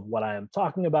example of what I am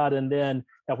talking about. And then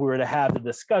if we were to have the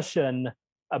discussion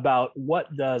about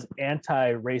what does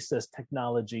anti-racist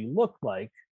technology look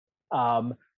like,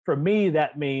 for me,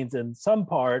 that means in some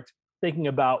part thinking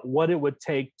about what it would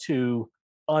take to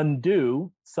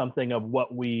undo something of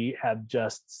what we have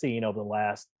just seen over the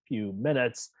last few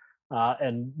minutes,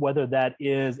 and whether that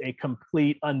is a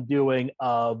complete undoing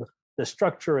of the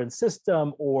structure and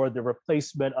system or the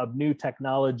replacement of new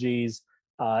technologies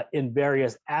in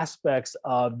various aspects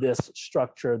of this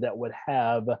structure that would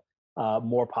have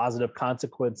more positive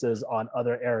consequences on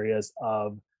other areas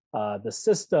of the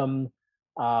system.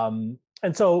 And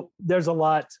so there's a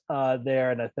lot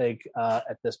there, and I think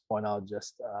at this point I'll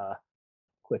just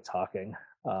quit talking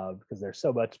because there's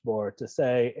so much more to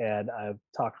say, and I've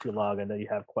talked too long. I know you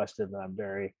have questions, and I'm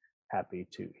very happy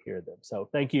to hear them. So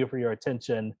thank you for your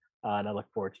attention, and I look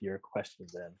forward to your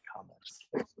questions and comments.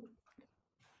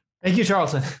 Thank you,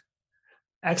 Charlton.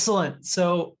 Excellent.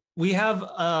 So we have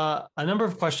a number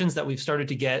of questions that we've started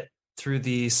to get through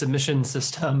the submission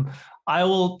system. I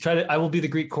will be the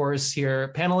Greek chorus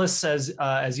here. Panelists,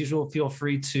 as usual, feel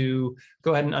free to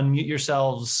go ahead and unmute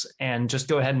yourselves and just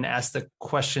go ahead and ask the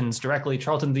questions directly.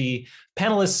 Charlton, the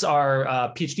panelists are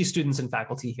PhD students and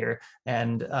faculty here,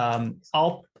 and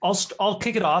I'll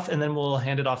kick it off, and then we'll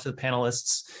hand it off to the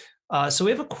panelists. So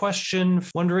we have a question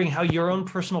wondering how your own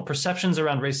personal perceptions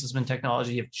around racism and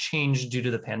technology have changed due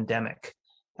to the pandemic.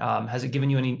 Has it given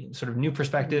you any sort of new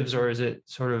perspectives, or is it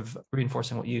sort of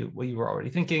reinforcing what you were already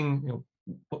thinking?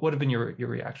 What have been your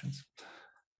reactions?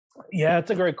 Yeah, it's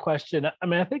a great question. I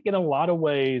mean, I think in a lot of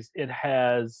ways it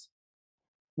has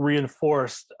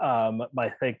reinforced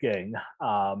my thinking.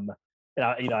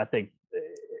 I think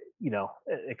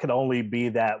it could only be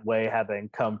that way having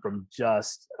come from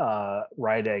just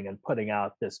writing and putting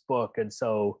out this book. And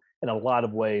so, in a lot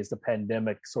of ways, the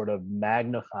pandemic sort of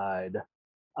magnified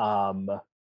um,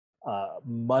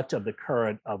 much of the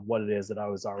current of what it is that I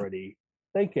was already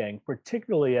thinking,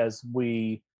 particularly as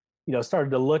we, started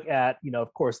to look at,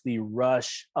 of course, the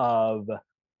rush of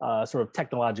sort of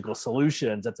technological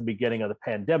solutions at the beginning of the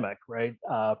pandemic, right?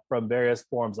 From various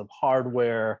forms of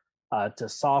hardware to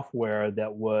software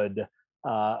that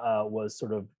was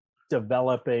sort of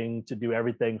developing to do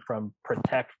everything from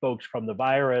protect folks from the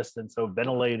virus, and so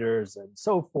ventilators and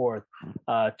so forth,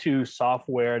 to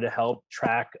software to help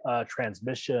track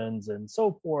transmissions and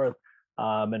so forth,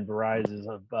 and varieties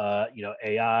of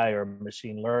AI or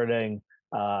machine learning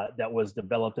that was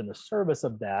developed in the service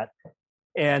of that.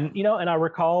 And I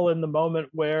recall in the moment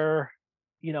where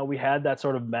we had that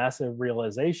sort of massive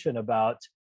realization about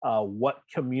what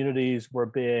communities were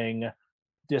being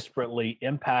disparately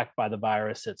impacted by the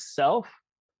virus itself,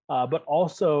 but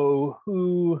also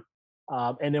who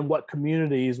and in what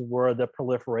communities were the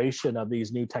proliferation of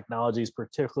these new technologies,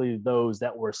 particularly those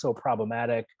that were so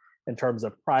problematic in terms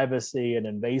of privacy and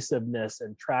invasiveness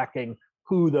and tracking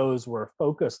who those were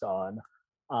focused on.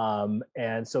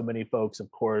 And so many folks, of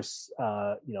course,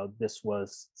 this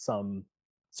was some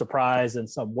surprise in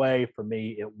some way. For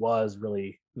me, it was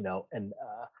really,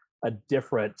 a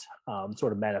different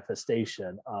sort of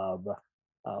manifestation of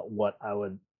what I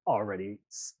would already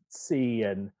see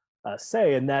and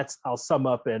say. And that's, I'll sum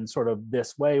up in sort of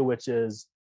this way, which is,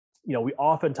 we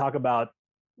often talk about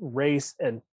race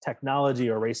and technology,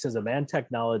 or racism and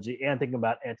technology, and thinking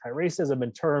about anti-racism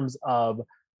in terms of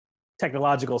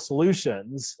technological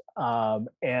solutions.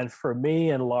 And for me,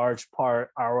 in large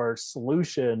part, our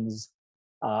solutions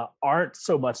aren't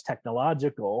so much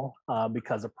technological,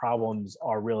 because the problems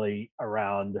are really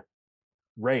around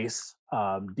race,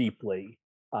 deeply,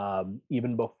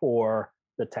 even before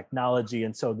the technology.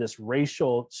 And so this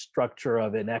racial structure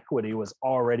of inequity was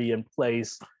already in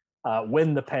place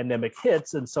when the pandemic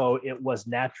hits. And so it was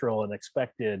natural and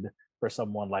expected for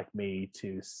someone like me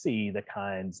to see the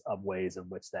kinds of ways in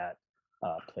which that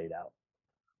played out.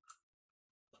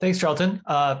 Thanks, Charlton.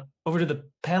 Over to the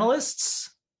panelists.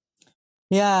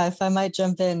 Yeah, if I might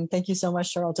jump in. Thank you so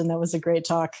much, Charlton. That was a great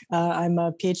talk. I'm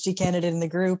a PhD candidate in the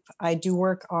group. I do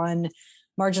work on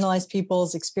marginalized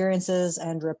people's experiences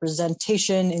and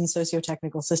representation in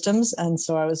socio-technical systems. And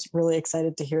so I was really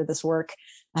excited to hear this work,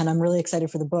 and I'm really excited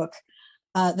for the book.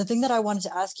 The thing that I wanted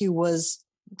to ask you was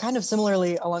kind of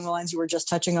similarly along the lines you were just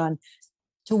touching on.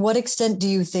 To what extent do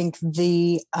you think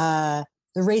the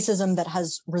racism that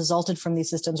has resulted from these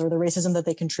systems, or the racism that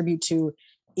they contribute to,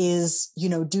 is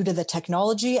due to the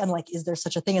technology, and like, is there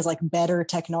such a thing as like better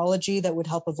technology that would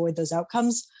help avoid those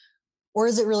outcomes? Or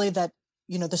is it really that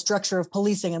the structure of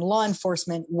policing and law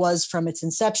enforcement was from its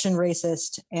inception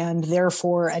racist, and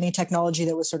therefore any technology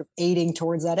that was sort of aiding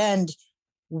towards that end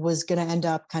was going to end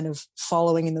up kind of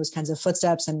following in those kinds of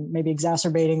footsteps and maybe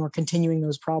exacerbating or continuing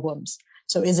those problems?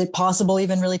 So is it possible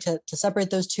even really to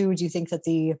separate those two? Do you think that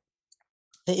the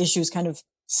issues kind of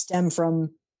stem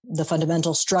from the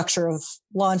fundamental structure of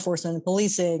law enforcement and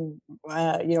policing,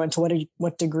 and to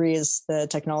what degree is the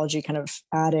technology kind of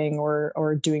adding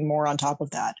or doing more on top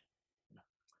of that?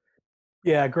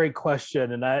 Yeah, great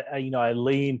question. And I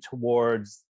lean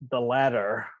towards the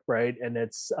latter, right? And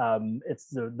it's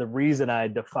the reason I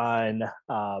define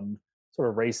sort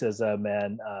of racism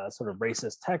and sort of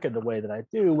racist tech in the way that I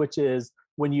do, which is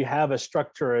when you have a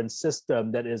structure and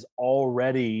system that is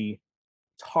already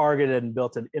targeted and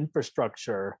built an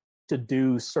infrastructure to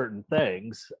do certain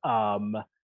things,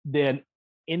 then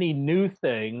any new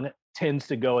thing tends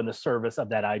to go in the service of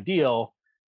that ideal,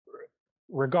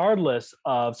 regardless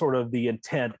of sort of the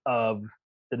intent of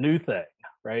the new thing,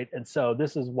 right? And so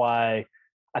this is why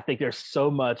I think there's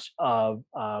so much of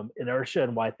inertia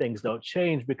and why things don't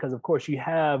change, because of course you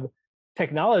have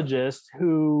technologists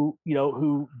who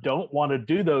don't want to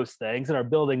do those things and are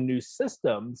building new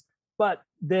systems. But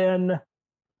then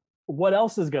what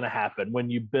else is going to happen when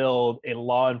you build a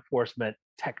law enforcement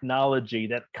technology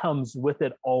that comes with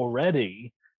it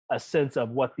already a sense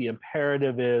of what the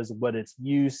imperative is, what its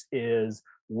use is,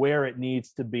 where it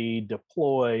needs to be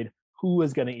deployed, who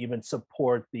is going to even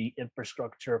support the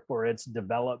infrastructure for its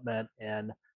development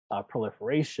and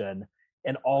proliferation,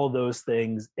 and all of those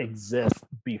things exist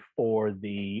before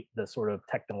the sort of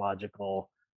technological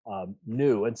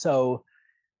new. And so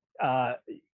I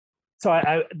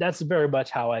that's very much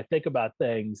how I think about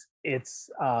things. It's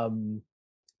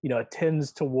it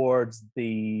tends towards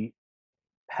the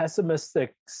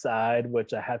pessimistic side,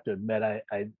 which I have to admit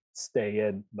I stay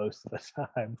in most of the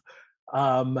time.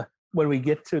 When we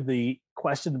get to the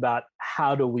question about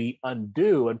how do we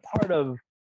undo, and part of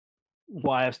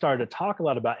why I've started to talk a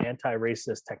lot about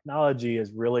anti-racist technology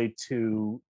is really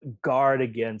to guard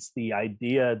against the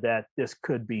idea that this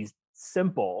could be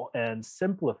simple and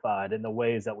simplified in the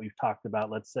ways that we've talked about,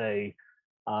 let's say,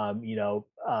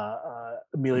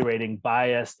 ameliorating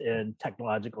bias in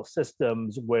technological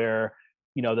systems where,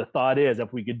 the thought is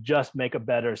if we could just make a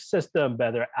better system,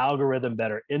 better algorithm,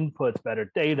 better inputs,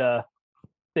 better data,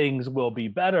 things will be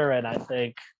better. And I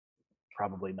think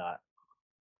probably not.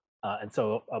 And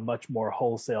so a much more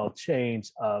wholesale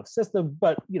change of system,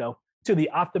 but to the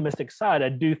optimistic side, I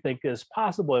do think is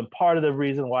possible. And part of the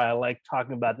reason why I like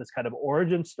talking about this kind of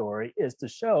origin story is to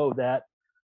show that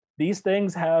these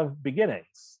things have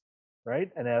beginnings, right?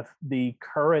 And if the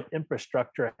current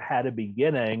infrastructure had a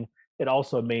beginning, it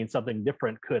also means something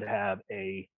different could have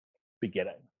a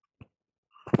beginning.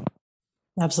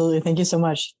 Absolutely. Thank you so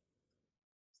much.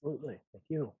 Absolutely. Thank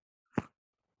you.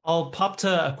 I'll pop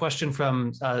to a question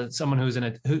from someone who's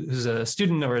a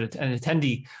student or an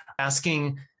attendee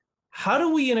asking, how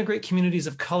do we integrate communities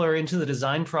of color into the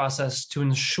design process to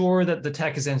ensure that the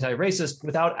tech is anti-racist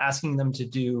without asking them to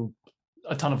do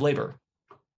a ton of labor?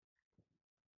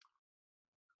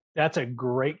 That's a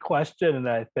great question. And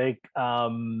I think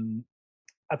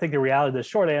the reality, the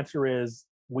short answer is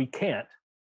we can't.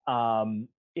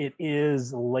 It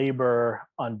is labor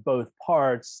on both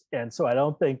parts. And so I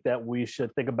don't think that we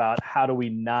should think about how do we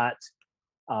not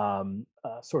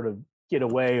sort of get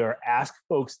away or ask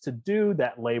folks to do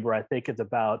that labor. I think it's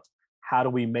about how do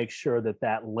we make sure that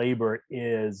that labor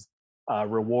is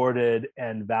rewarded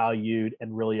and valued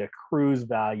and really accrues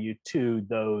value to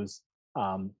those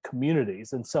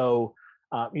communities. And so,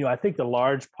 I think the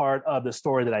large part of the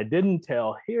story that I didn't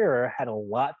tell here had a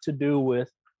lot to do with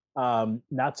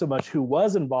not so much who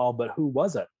was involved, but who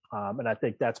wasn't. And I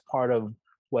think that's part of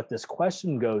what this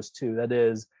question goes to. That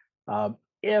is,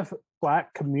 if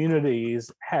Black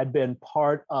communities had been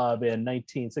part of in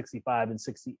 1965 and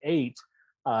 68,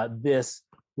 this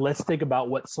let's think about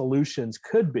what solutions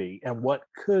could be and what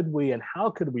could we and how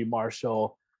could we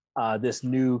marshal this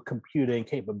new computing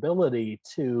capability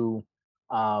to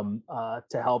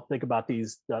help think about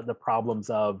the problems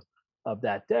of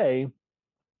that day.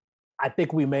 I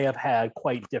think we may have had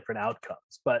quite different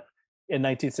outcomes. But in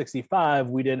 1965,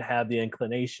 we didn't have the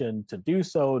inclination to do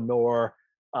so, nor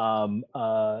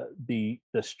the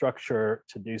structure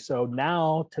to do so.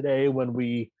 Now, today, when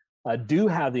we do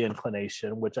have the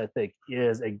inclination, which I think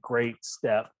is a great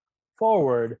step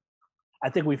forward, I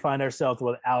think we find ourselves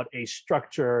without a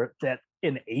structure that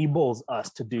enables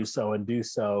us to do so and do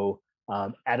so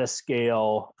at a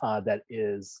scale that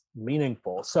is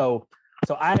meaningful. So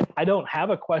I don't have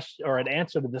a question or an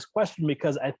answer to this question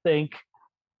because I think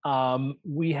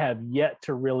we have yet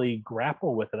to really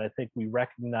grapple with it. I think we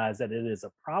recognize that it is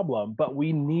a problem, but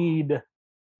we need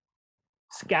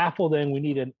scaffolding. We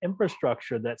need an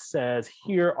infrastructure that says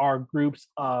here are groups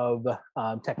of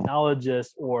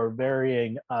technologists or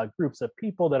varying groups of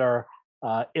people that are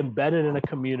embedded in a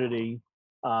community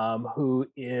who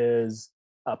is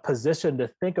positioned to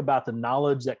think about the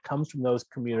knowledge that comes from those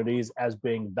communities as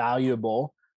being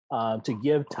valuable, to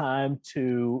give time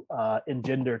to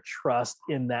engender trust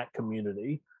in that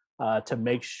community, to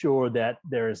make sure that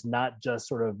there's not just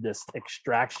sort of this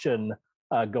extraction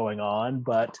going on,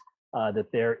 but that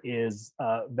there is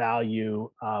value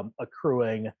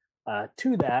accruing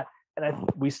to that. And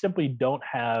we simply don't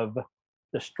have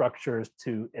the structures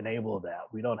to enable that.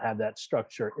 We don't have that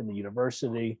structure in the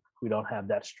university. We don't have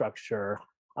that structure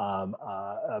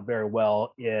very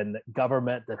well in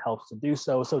government that helps to do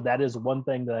so. So that is one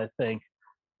thing that I think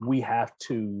we have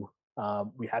to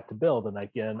build. And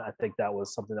again, I think that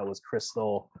was something that was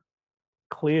crystal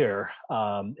clear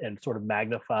and sort of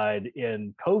magnified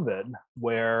in COVID,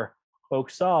 where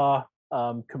folks saw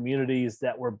communities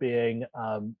that were being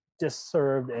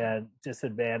disserved and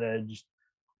disadvantaged,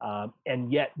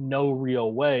 and yet no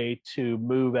real way to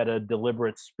move at a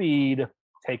deliberate speed,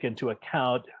 take into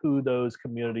account who those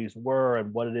communities were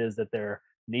and what it is that their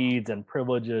needs and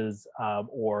privileges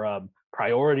or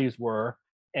priorities were,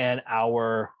 and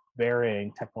our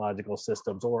varying technological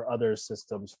systems or other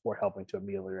systems for helping to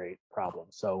ameliorate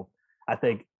problems. So I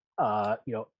think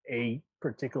a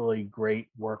particularly great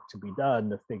work to be done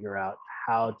to figure out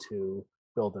how to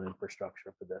build an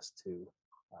infrastructure for this to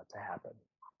happen.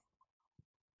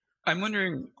 I'm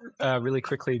wondering really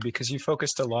quickly, because you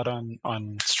focused a lot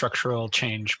on structural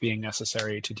change being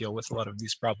necessary to deal with a lot of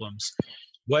these problems.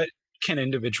 What can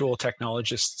individual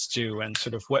technologists do, and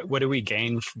sort of what do we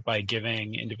gain by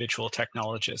giving individual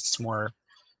technologists more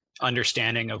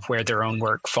understanding of where their own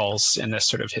work falls in this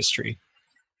sort of history?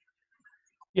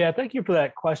 Yeah, thank you for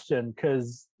that question,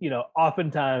 because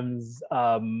oftentimes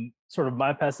sort of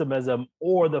my pessimism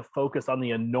or the focus on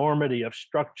the enormity of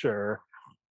structure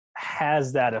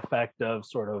has that effect of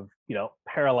sort of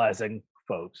paralyzing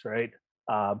folks, right?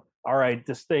 All right,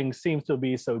 this thing seems to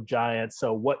be so giant,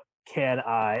 so what can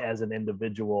I as an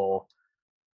individual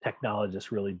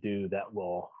technologist really do that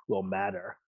will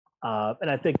matter? And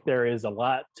I think there is a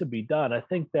lot to be done. I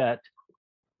think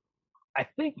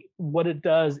what it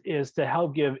does is to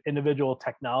help give individual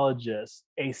technologists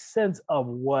a sense of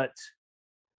what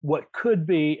could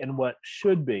be and what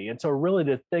should be, and so really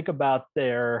to think about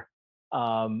their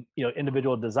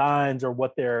individual designs or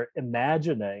what they're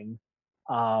imagining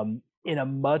in a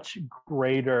much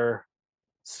greater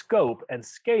scope and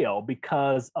scale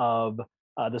because of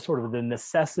the sort of the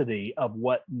necessity of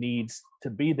what needs to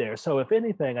be there. So if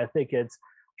anything, I think it's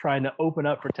trying to open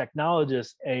up for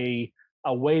technologists a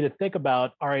way to think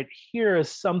about, all right, here is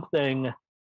something,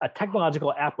 a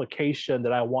technological application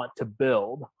that I want to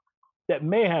build that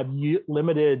may have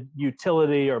limited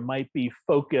utility or might be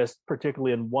focused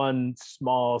particularly in one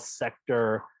small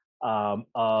sector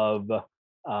of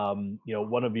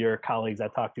one of your colleagues I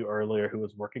talked to earlier who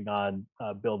was working on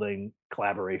building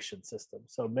collaboration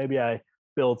systems. So maybe I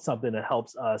build something that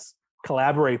helps us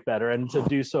collaborate better, and to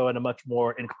do so in a much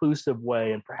more inclusive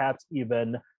way, and perhaps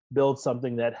even build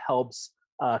something that helps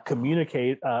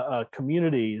communities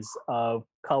of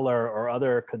color or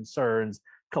other concerns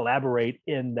collaborate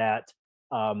in that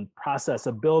process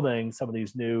of building some of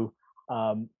these new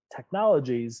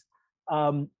technologies.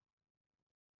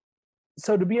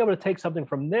 So to be able to take something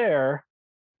from there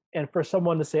and for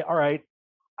someone to say, all right,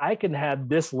 I can have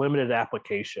this limited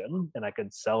application and I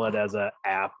can sell it as an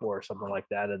app or something like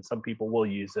that, and some people will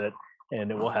use it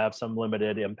and it will have some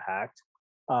limited impact.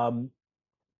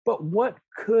 But what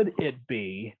could it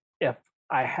be if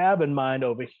I have in mind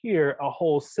over here a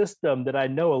whole system that I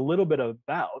know a little bit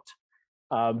about?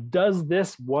 Does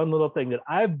this one little thing that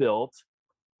I've built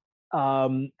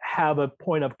have a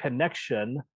point of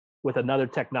connection with another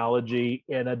technology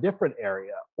in a different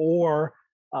area? Or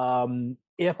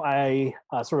if I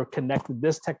sort of connected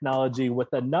this technology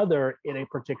with another in a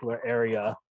particular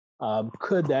area,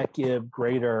 could that give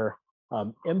greater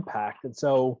impact? And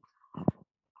so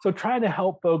trying to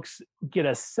help folks get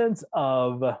a sense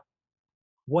of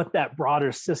what that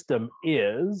broader system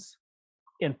is,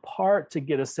 in part to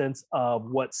get a sense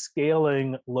of what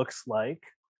scaling looks like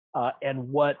and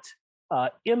what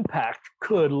impact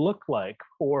could look like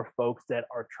for folks that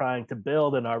are trying to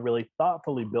build and are really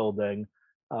thoughtfully building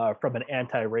from an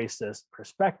anti-racist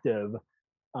perspective.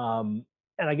 And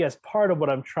I guess part of what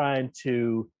I'm trying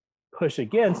to push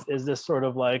against is this sort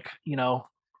of like,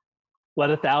 let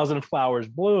 1,000 flowers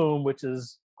bloom, which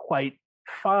is quite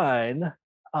fine.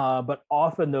 But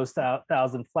often those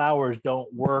 1,000 flowers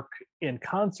don't work in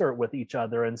concert with each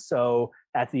other. And so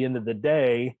at the end of the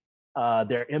day,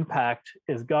 their impact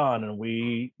is gone, and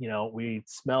we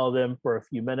smell them for a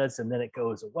few minutes and then it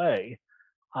goes away.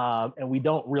 And we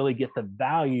don't really get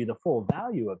the full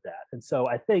value of that. And so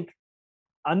I think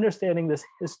understanding this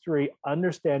history,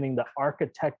 understanding the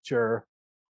architecture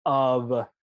of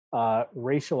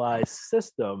racialized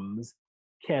systems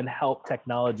can help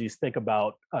technologists think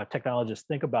about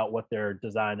what they're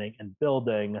designing and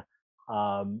building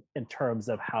in terms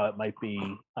of how it might be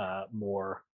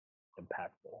more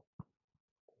impactful.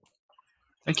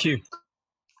 Thank you.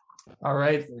 All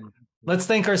right. Let's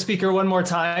thank our speaker one more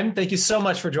time. Thank you so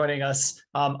much for joining us.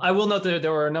 I will note that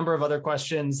there were a number of other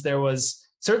questions. There was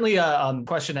certainly a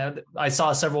question I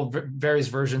saw several various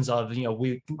versions of.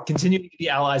 We continue to be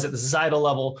allies at the societal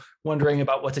level, wondering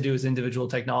about what to do as individual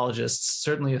technologists.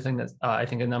 Certainly a thing that I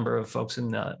think a number of folks in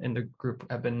the group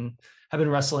have been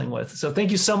wrestling with. So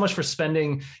thank you so much for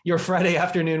spending your Friday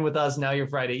afternoon with us, now your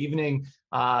Friday evening.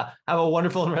 Have a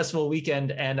wonderful and restful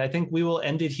weekend, and I think we will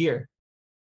end it here.